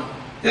so on.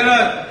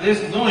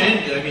 There's no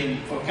end. I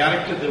mean, for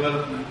character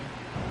development,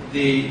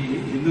 the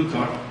Hindu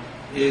thought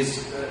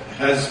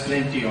has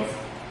plenty of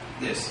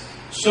this.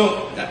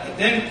 So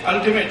then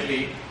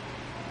ultimately,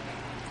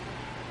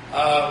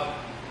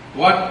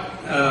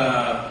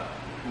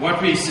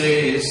 what we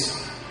say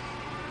is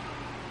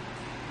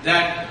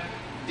that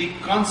the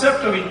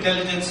concept of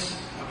intelligence,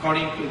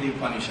 according to the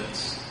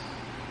Upanishads,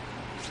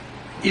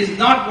 is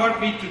not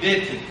what we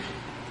today think.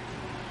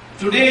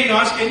 Today, you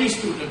ask any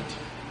student.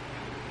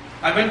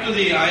 I went to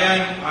the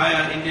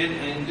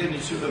Indian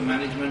Institute of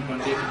Management one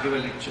day to give a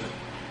lecture,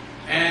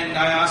 and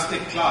I asked the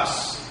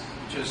class,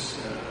 which was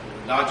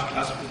a large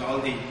class because all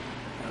the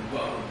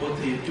both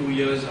the 2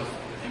 years of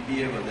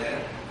MBA were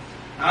there.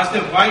 I asked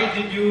them, why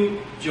did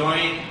you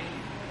join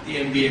the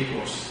MBA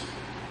course?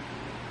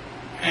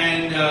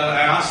 And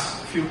I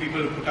asked a few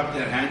people to put up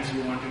their hands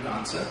who wanted to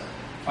answer.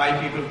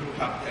 5 people put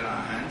up their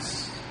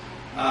hands,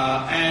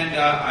 and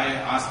I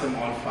asked them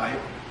all 5.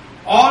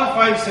 All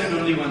 5 said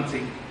only one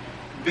thing.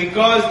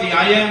 Because the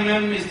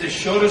IMM is the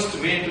surest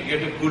way to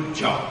get a good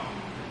job.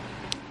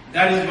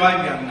 That is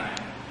why we are IIM.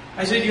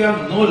 I said, you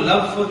have no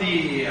love for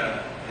the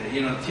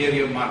theory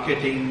of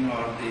marketing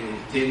or the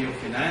theory of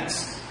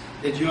finance.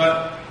 That you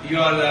are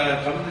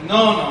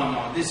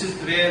no. This is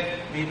where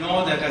we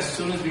know that as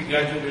soon as we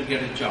graduate, we'll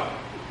get a job.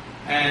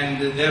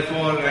 And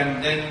therefore,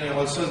 and then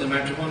also the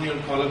matrimonial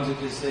columns,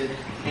 it is said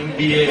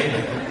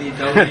MBA, the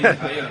dowry is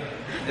higher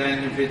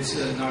than if it's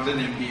not an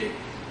MBA.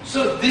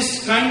 So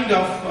this kind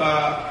of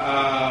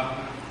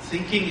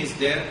thinking is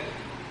there,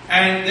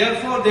 and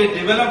therefore they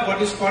develop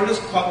what is called as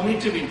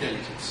cognitive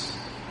intelligence.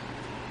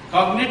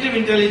 Cognitive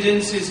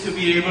intelligence is to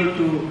be able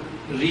to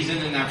reason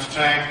in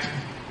abstract,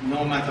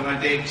 know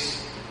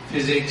mathematics,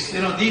 physics,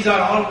 these are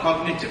all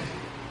cognitive.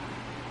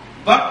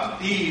 But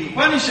the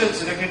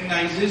Upanishads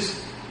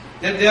recognizes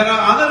that there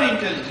are other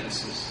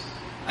intelligences.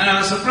 And I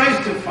was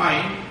surprised to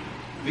find,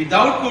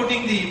 without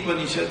quoting the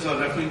Upanishads or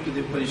referring to the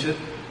Upanishads,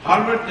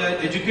 Harvard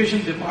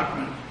Education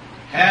Department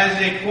has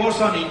a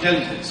course on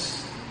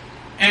intelligence,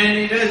 and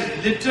it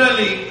has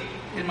literally,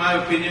 in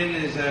my opinion,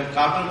 is a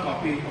carbon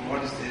copy of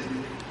what is there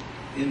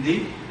in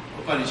the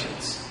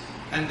Upanishads.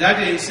 And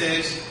that it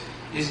says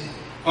is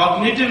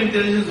cognitive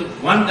intelligence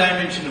of one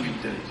dimension of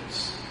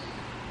intelligence.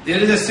 There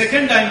is a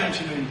second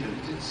dimension of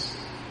intelligence,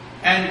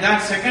 and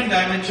that second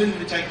dimension,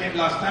 which I came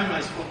last time,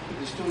 I spoke to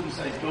the students,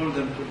 I told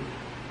them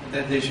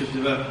that they should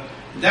develop.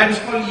 That is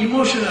called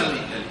emotional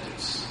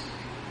intelligence.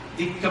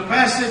 The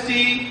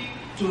capacity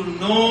to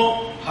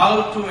know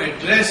how to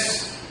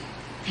address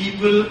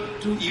people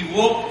to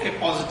evoke a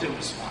positive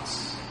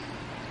response.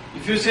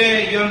 If you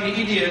say you're an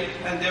idiot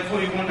and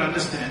therefore you won't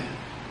understand,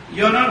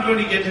 you're not going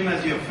to get him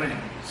as your friend.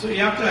 So you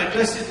have to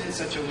address it in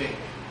such a way.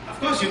 Of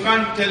course, you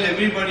can't tell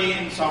everybody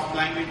in soft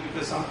language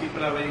because some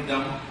people are very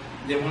dumb,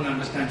 they won't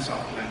understand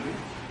soft language.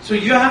 So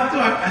you have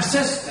to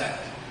assess that.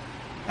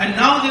 And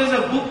now there is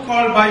a book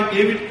called by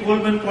David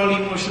Coleman called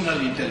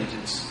Emotional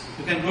Intelligence.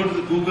 You can go to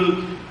the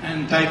Google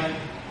and type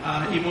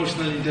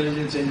emotional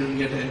intelligence and you'll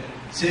get a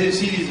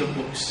series of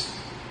books.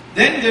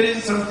 Then there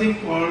is something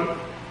called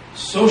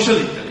social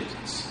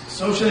intelligence.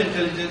 Social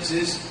intelligence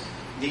is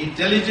the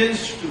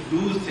intelligence to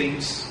do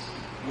things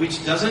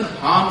which doesn't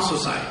harm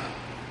society.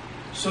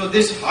 So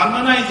this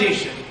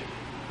harmonization,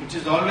 which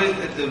is always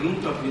at the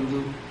root of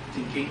Hindu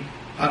thinking,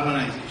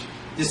 harmonization.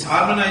 This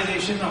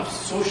harmonization of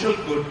social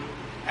good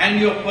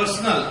and your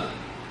personal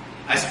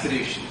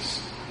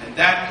aspirations. And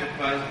that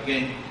requires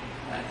again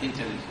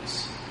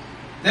intelligence.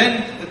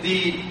 Then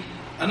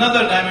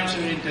another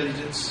dimension of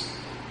intelligence,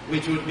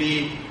 which would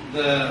be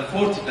the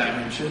fourth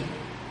dimension,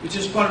 which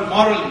is called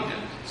moral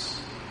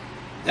intelligence.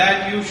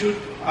 That you should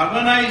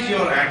organize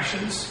your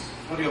actions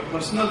for your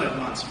personal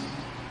advancement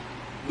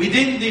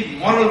within the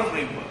moral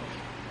framework.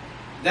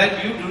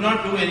 That you do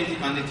not do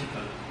anything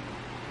unethical.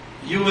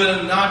 You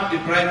will not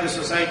deprive the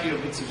society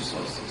of its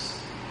resources.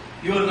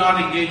 You will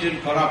not engage in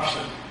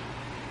corruption.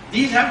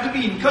 These have to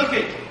be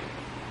inculcated.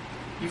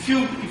 If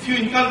you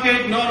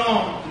inculcate, the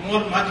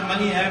more much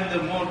money you have,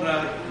 the more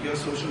your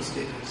social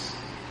status.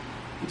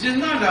 It is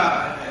not,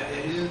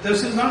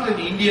 this is not an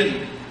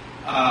Indian,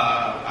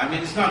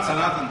 it's not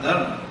Sanatan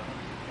Dharma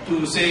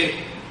to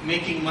say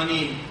making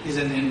money is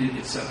an end in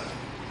itself.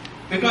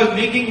 Because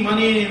making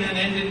money in an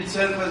end in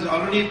itself has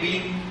already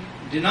been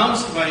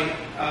denounced by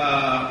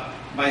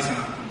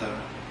Sanatan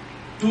Dharma.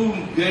 Two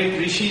great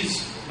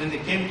rishis, when they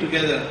came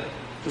together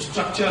to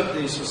structure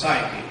the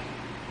society,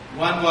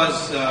 one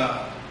was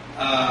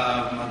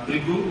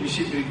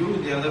Rishi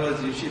Brigu, the other was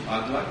Rishi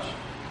Bhagavad.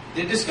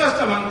 They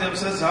discussed among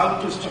themselves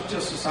how to structure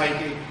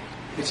society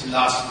which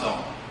lasts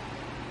long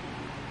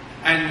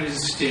and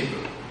is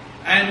stable.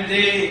 And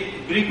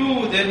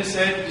Brigu then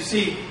said, you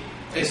see,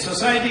 a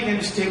society can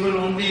be stable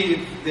only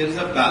if there is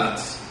a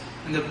balance.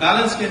 And the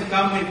balance can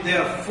come if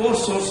there are four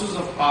sources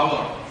of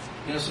power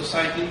in a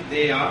society,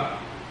 they are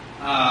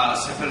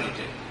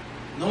separated.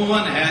 No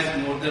one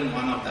has more than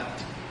one of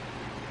that.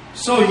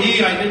 So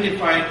he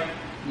identified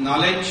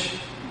knowledge,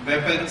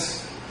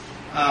 weapons,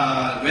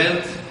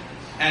 wealth,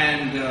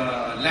 and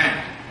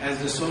land as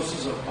the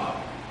sources of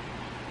power.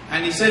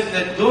 And he said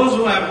that those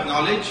who have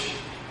knowledge,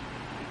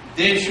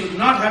 they should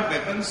not have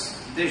weapons,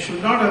 they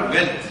should not have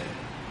wealth,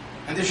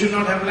 and they should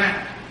not have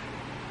land.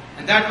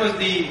 And that was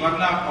the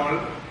Varna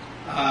called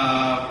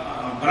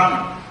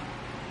Brahman.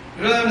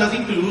 It had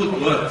nothing to do with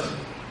birth.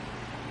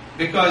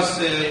 Because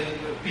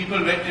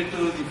people went into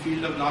the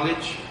field of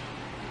knowledge,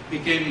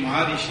 became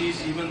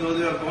Maharishis, even though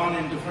they were born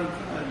in different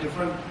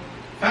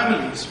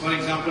families. For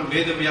example,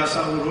 Veda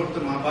Vyasa, who wrote the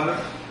Mahabharata,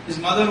 his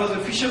mother was a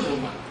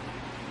fisherwoman.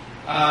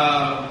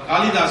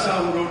 Kalidasa,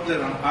 who wrote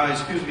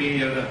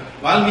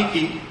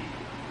Valmiki,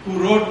 who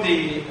wrote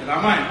the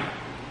Ramayana,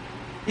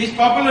 is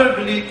popularly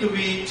believed to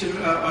be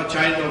a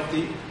child of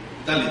the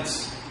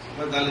Dalits,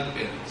 or Dalit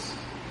parents.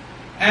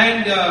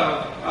 And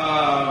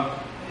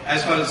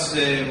as far as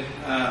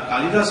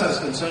Kalidasa is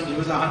concerned, he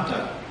was a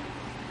hunter.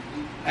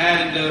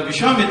 And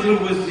Vishwamitra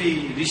was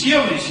the Rishi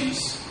of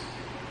Rishis.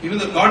 Even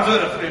the gods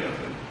were afraid of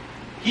him.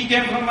 He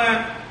came from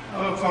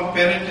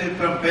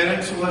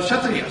parents who were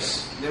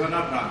Kshatriyas. They were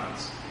not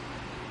Brahmins.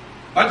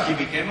 But he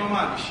became a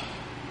Maharishi.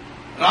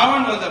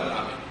 Ravan was a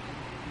Brahmin.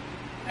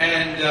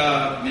 And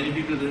many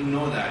people didn't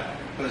know that,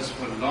 because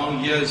for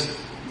long years,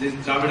 this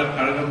Dravida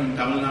Kadagam in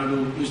Tamil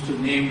Nadu used to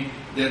name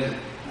their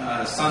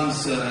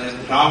sons as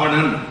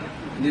Ravanan.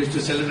 They used to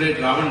celebrate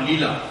Ravan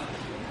Leela.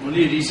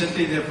 Only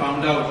recently they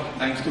found out,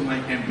 thanks to my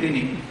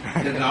campaigning,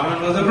 that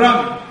Ravan was a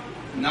Brahmin.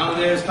 Now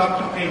they have stopped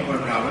talking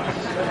about Ravan.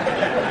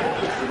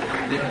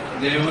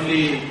 they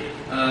only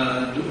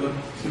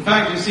in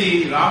fact, you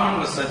see, Ravan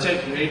was such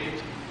a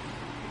great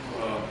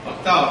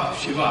bhakta of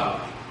Shiva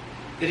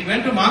that he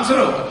went to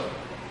Mansarovar.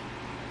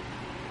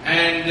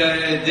 And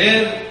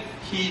there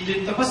he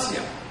did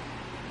tapasya.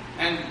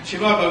 And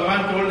Shiva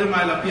Bhagavan told him,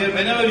 I'll appear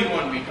whenever you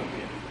want me to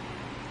appear.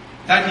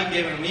 That he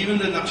gave him. Even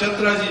the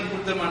nakshatras, he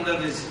put them under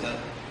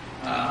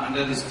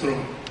his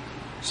throne.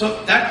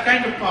 So that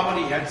kind of power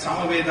he had.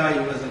 Samaveda he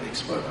was an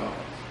expert of.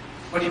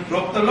 But he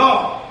broke the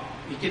law.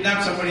 He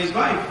kidnapped somebody's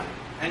wife.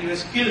 And he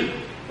was killed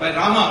by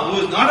Rama,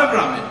 who was not a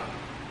Brahmin,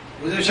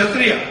 who was a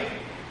Kshatriya.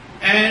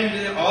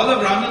 And all the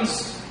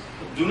Brahmins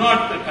do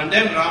not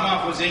condemn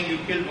Rama for saying you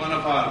killed one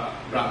of our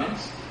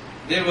Brahmins.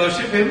 They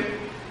worship him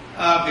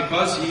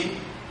because he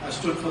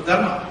stood for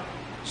Dharma.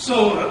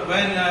 So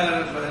when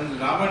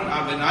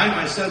I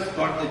myself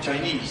got the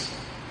Chinese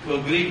to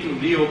agree to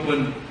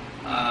reopen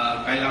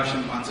Kailash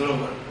and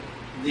Mansarovar,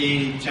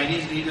 the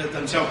Chinese leader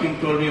Deng Xiaoping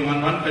told me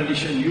on one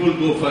condition, you will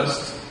go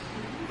first.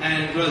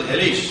 And it was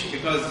hellish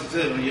because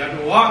you had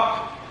to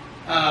walk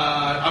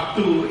up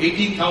to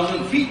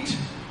 18,000 feet.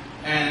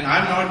 And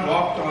I've not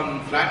walked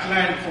on flat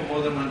land for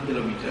more than 1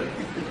 kilometer.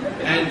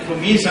 And for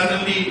me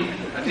suddenly,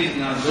 at least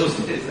in those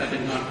days, I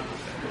did not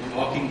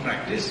walking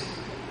practice.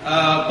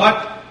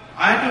 But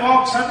I had to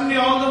walk suddenly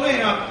all the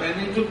way up,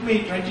 and it took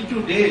me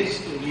 22 days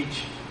to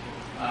reach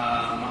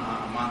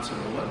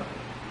Mansarovar.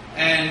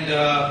 And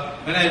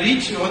when I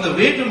reached on the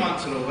way to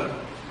Mansarovar,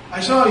 I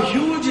saw a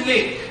huge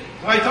lake.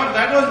 So I thought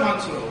that was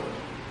Mansarovar.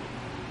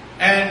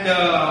 And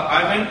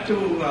I went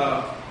to,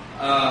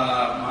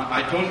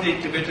 I told the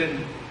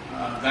Tibetan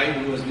guy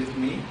who was with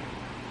me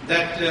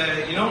that,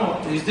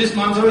 is this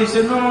Mansarovar? He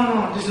said,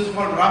 no, this is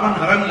called Ravan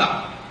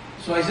Haranga.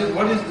 So I said,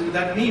 what does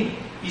that mean?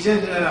 He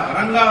said,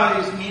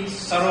 Haranga means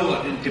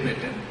Sarovar in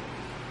Tibetan.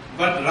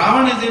 But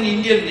Ravan is an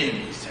Indian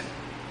name, he said.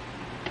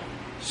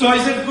 So I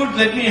said, good,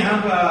 let me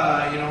have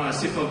a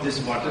sip of this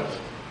water.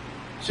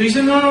 So he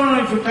said,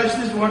 no, if you touch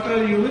this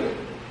water, you will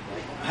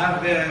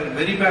have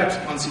very bad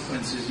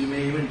consequences. You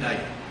may even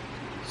die.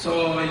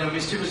 So, in a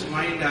mischievous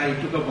mind, I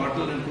took a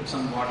bottle and put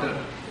some water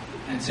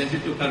and sent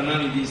it to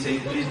Karunanidhi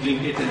saying, please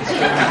drink it and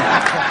stop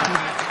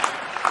it.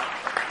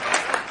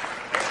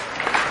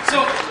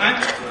 So,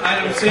 I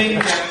am saying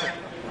that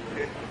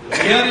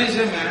here is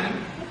a man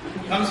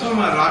who comes from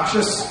a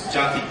Rakshas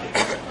Jati.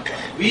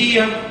 We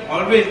have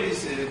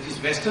always, these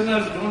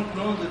Westerners don't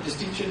know the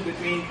distinction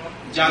between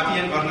Jati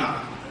and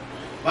Varna.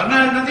 Varna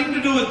has nothing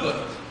to do with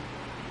birth.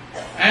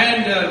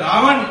 And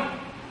Ravan,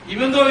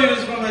 even though he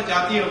was from a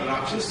Jati of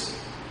Rakshas,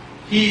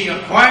 he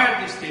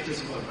acquired the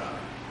status of a Brahmin.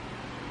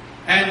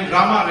 And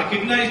Rama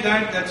recognized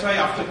that, that's why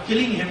after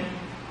killing him,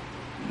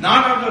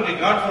 not out of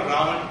regard for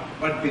Ravan,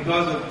 but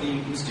because of the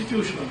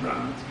institution of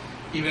Brahmins,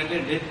 he went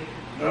and did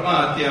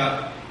Brahma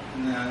Hatya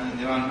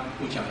Devan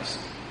Puchas.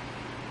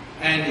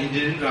 And he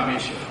did it in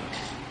Rameshwara.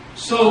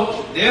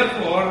 So,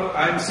 therefore,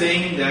 I am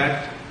saying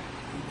that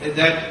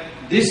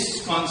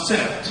this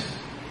concept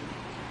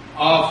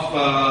of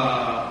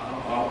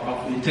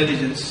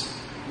intelligence,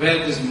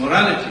 where this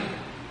morality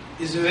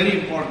is a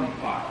very important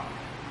part,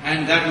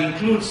 and that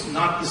includes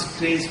not this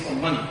craze for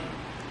money.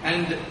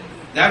 And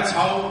that's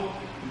how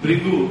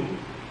Brigu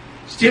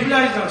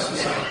stabilized our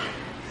society.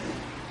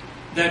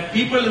 That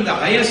people in the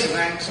highest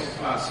ranks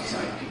of our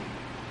society,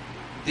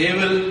 they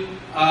will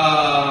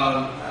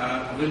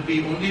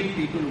be only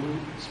people who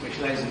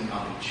specialize in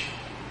knowledge.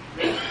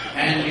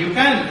 And you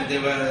can,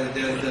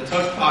 the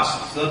third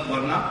caste, third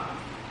varna,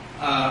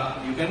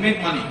 you can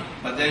make money,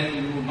 but then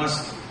you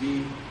must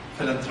be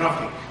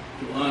philanthropic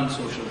to earn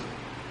social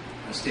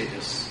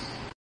status.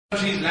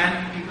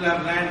 Land, people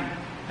have land,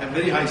 have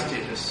very high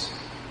status.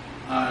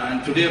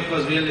 And today, of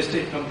course, real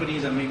estate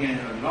companies are making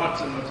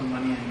lots and lots of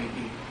money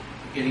and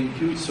getting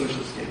huge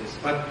social status.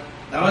 But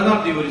that was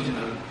not the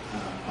original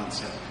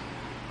concept.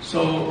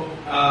 So,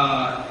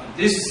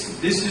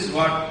 this is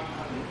what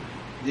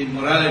the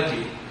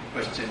morality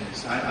question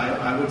is.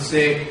 I would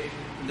say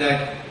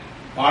that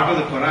part of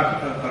the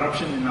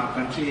corruption in our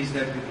country is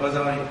that because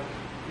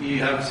we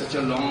have such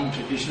a long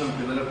tradition of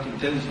developed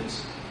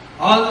intelligence,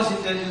 all this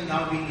intelligence is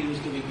now being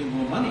used to making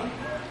more money.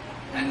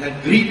 And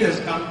that greed has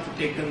come to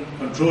take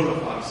control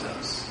of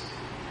ourselves.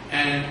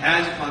 And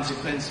as a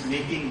consequence,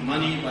 making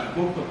money by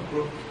hook or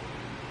crook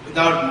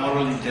without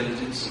moral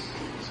intelligence.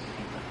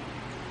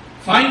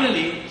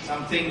 Finally,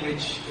 something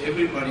which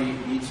everybody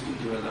needs to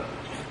develop,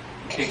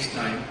 takes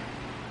time,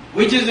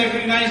 which is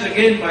recognized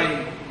again by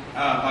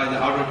the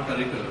Harvard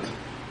curriculum.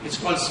 It's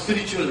called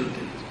spiritual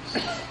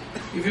intelligence.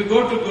 If you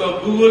go to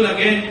Google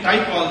again,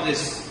 type all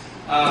this,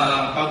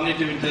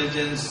 cognitive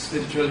intelligence,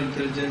 spiritual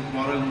intelligence,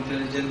 moral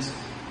intelligence,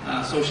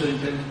 social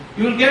intelligence,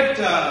 you will get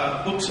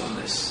books on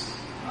this.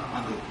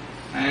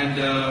 And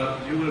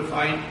you will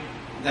find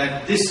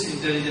that this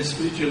intelligence,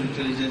 spiritual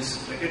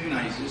intelligence,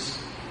 recognizes,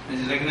 and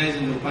is recognized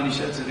in the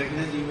Upanishads, is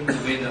recognized even in the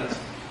Vedas,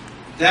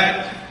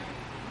 that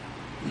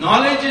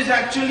knowledge is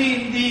actually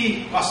in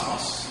the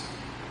cosmos.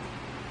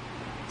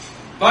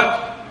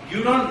 But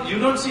you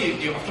don't see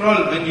it. After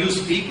all, when you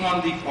speak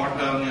on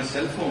on your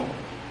cell phone,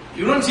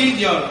 you don't see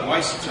your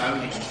voice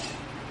traveling.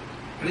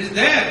 It is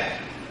there,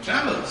 it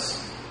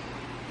travels.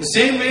 The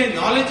same way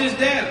knowledge is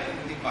there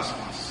in the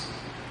cosmos.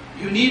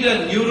 You need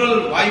a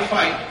neural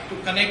Wi-Fi to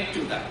connect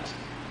to that.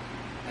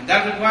 And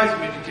that requires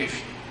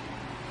meditation.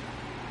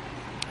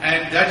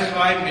 And that is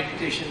why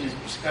meditation is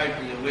prescribed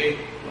as a way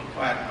to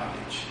acquire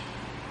knowledge.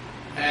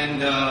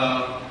 And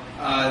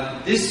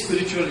this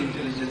spiritual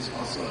intelligence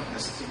also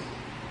has to.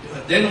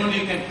 Then only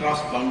you can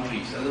cross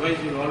boundaries. Otherwise,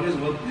 you will always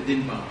work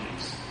within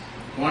boundaries.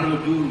 If you want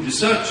to do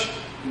research,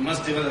 you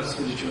must develop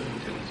spiritual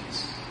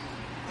intelligence.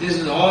 This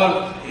is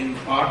all in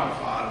part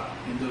of our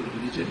Hindu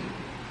religion.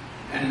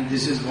 And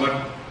this is what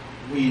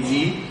we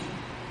need.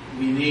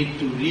 We need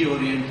to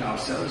reorient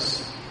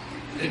ourselves.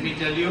 Let me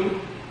tell you,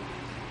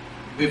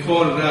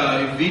 before,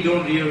 if we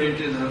don't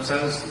reorient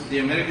ourselves, the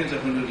Americans are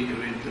going to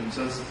reorient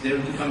themselves. They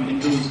will become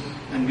Hindus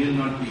and we will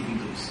not be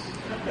Hindus.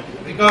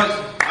 Because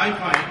I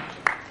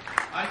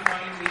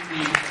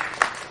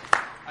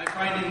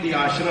find in the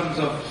ashrams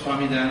of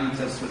Swami Dayananda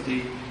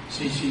Saraswati,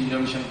 Sri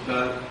Ravi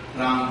Shankar,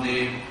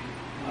 Ramdev,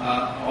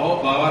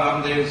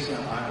 Baba Ramdev's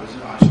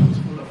ashram is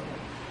full of them.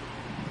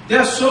 There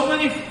are so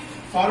many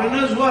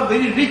foreigners who are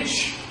very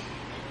rich.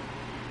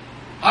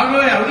 How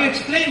do you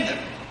explain them?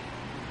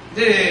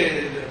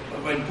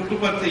 When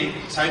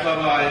Puttupati Sai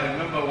Baba, I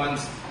remember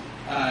once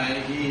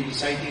he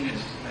reciting an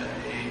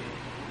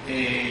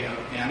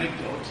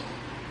anecdote.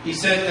 He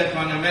said that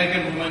one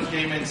American woman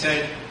came and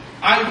said,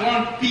 I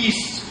want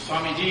peace,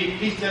 Swamiji,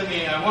 please tell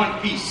me, I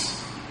want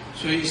peace.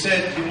 So he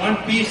said, you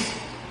want peace?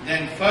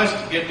 Then first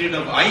get rid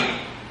of I,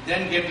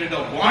 then get rid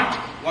of want.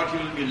 What you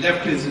will be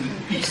left is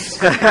peace.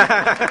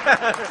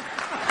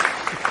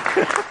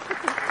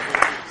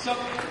 So,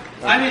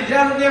 I mean, there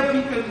are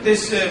people,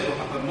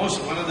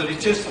 one of the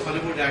richest of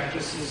Hollywood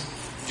actresses,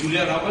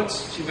 Julia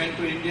Roberts, she went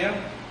to India,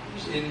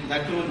 in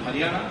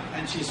Haryana,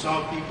 and she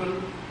saw people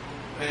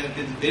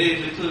with very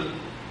little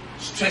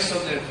stress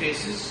on their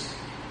faces.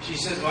 She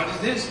says, what is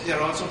this? They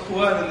are also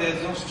poor and there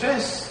is no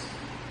stress.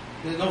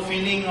 There's no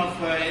feeling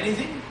of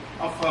anything,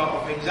 of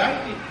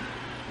anxiety.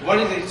 What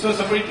is it? So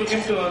somebody took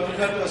her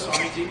to a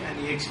Swamiji and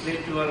he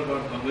explained to her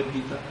about Bhagavad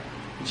Gita.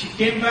 And she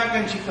came back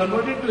and she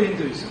converted to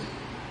Hinduism.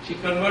 She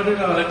converted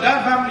her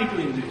entire family to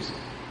Hinduism.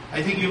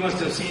 I think you must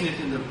have seen it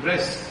in the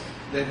press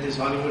that this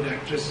Hollywood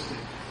actress.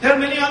 There are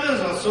many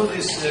others also.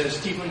 This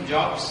Stephen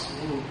Jobs,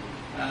 who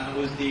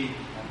was the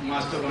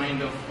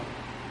mastermind of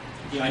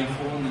the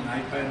iPhone and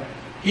iPad.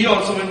 He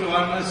also went to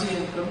Varanasi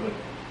and converted.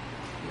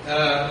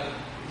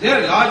 There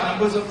are large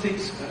numbers of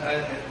things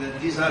that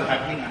these are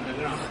happening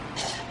underground.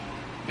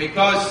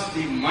 Because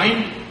the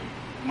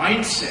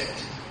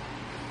mindset,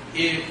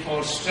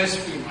 for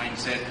stress-free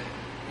mindset,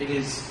 it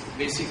is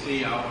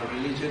basically our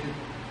religion,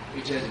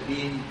 which has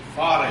been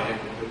far ahead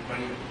of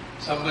everybody.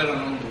 Somewhere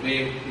along the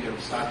way, we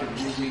have started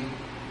losing,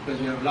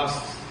 because we have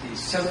lost the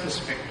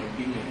self-respect of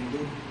being a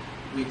Hindu.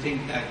 We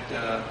think that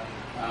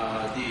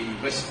the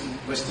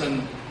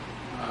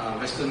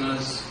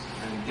Westerners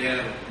and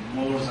their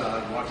mores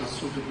are what is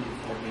suitable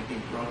for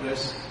making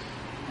progress,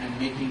 and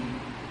making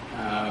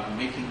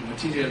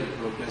material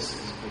progress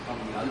has become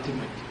the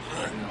ultimate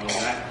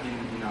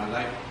in our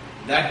life.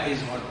 That is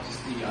what is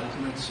the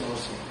ultimate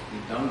source of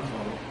the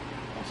downfall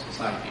of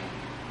society.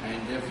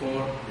 And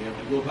therefore, we have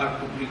to go back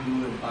to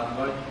Brigu and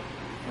Bhagavad.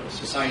 For a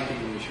society,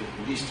 we should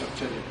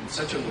restructure it in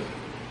such a way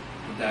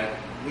that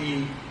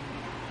we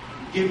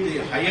give the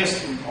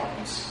highest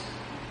importance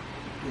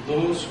to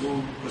those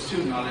who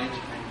pursue knowledge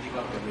and give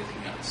up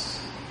everything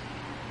else.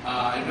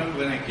 I remember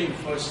when I came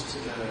first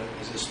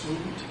as a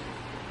student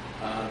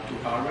to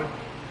Harvard,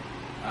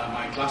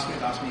 my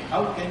classmate asked me,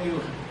 how can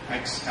you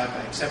have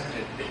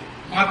accepted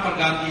Mahatma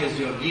Gandhi as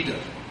your leader?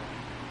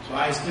 So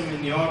I asked him,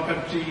 in your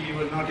country you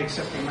will not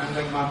accept a man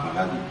like Mahatma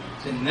Gandhi.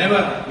 He said,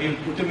 never, we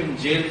will put him in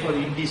jail for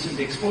indecent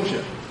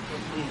exposure.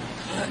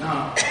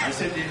 Now, I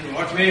said, in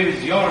what way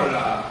is your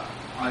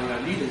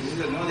leaders? He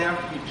said, no, they have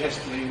to be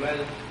dressed very well,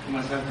 you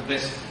must have the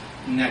best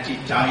natty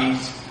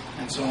ties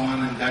and so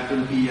on, and that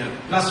will be a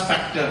plus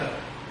factor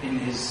in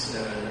his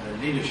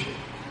leadership.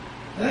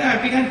 And then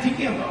I began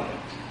thinking about it.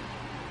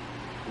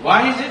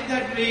 Why is it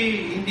that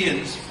we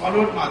Indians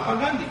followed Mahatma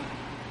Gandhi?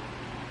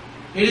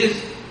 It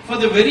is for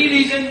the very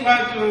reason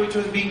which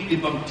was being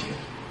debunked here.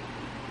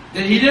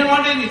 That he didn't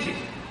want anything.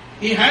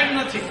 He had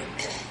nothing.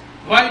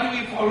 Why do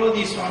we follow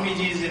these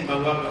Swamijis in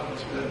Bhagavad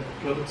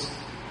clothes?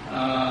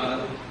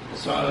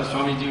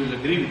 Swamiji will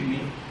agree with me.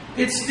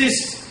 It's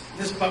this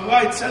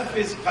Bhagavad itself,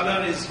 is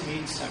color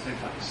means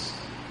sacrifice.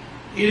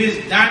 It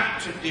is that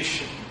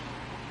tradition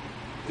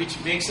which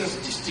makes us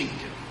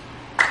distinctive.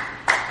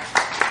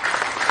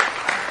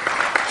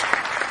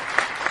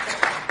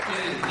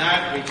 It is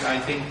that which I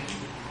think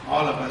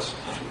all of us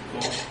should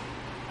go.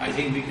 I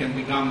think we can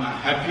become a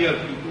happier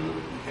people,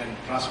 we can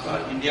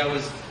prosper. India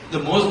was the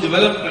most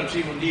developed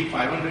country only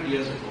 500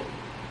 years ago.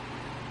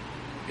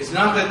 It's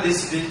not that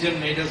this religion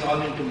made us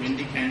all into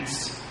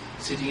mendicants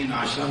sitting in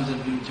ashrams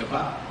and doing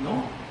japa.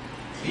 No.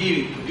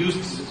 We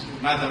produced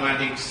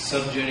mathematics,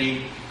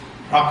 surgery,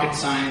 rocket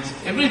science,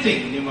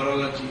 everything,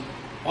 numerology.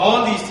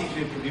 All these things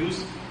we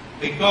produced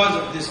because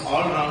of this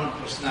all-round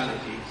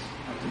personality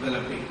of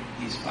developing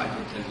these five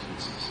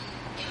intelligences.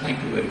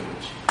 Thank you very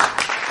much.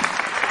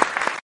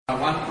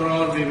 1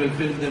 crore we will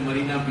fill the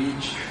Marina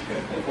Beach.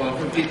 For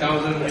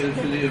 50,000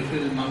 we will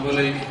fill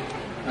Mongolai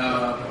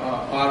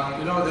Park.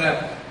 You know,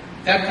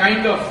 that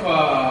kind of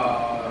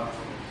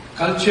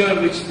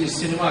culture which the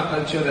cinema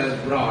culture has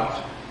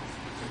brought,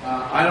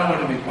 I don't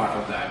want to be part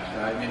of that.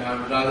 I mean, I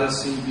would rather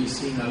be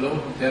seen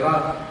alone. There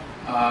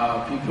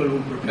are people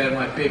who prepare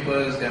my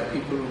papers, there are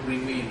people who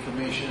bring me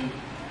information,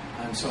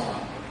 and so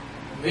on.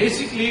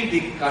 Basically,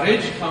 the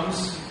courage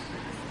comes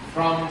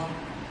from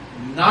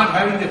not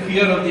having the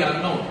fear of the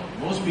unknown.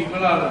 Most people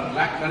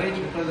lack courage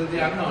because of the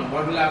unknown.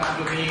 What will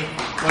happen to me?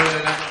 What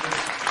will happen to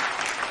me?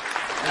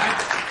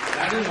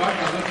 That is what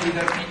Bhagavad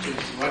Gita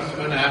teaches. What is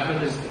going to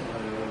happen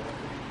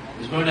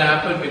is going to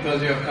happen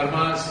because your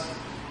karmas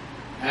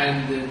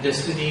and the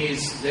destiny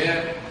is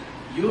there.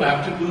 You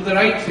have to do the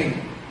right thing.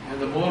 And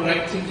the more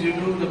right things you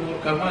do, the more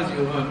karmas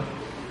you earn.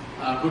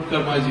 Good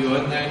karmas you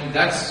earn. And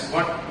that's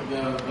what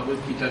Bhagavad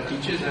Gita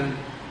teaches. And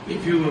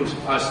if you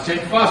are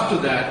steadfast to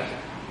that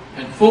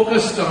and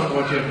focused on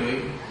what you're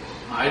doing,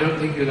 I don't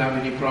think you'll have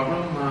any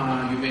problem.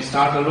 You may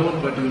start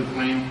alone, but you will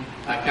find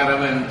a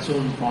caravan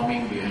soon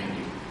forming behind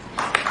you.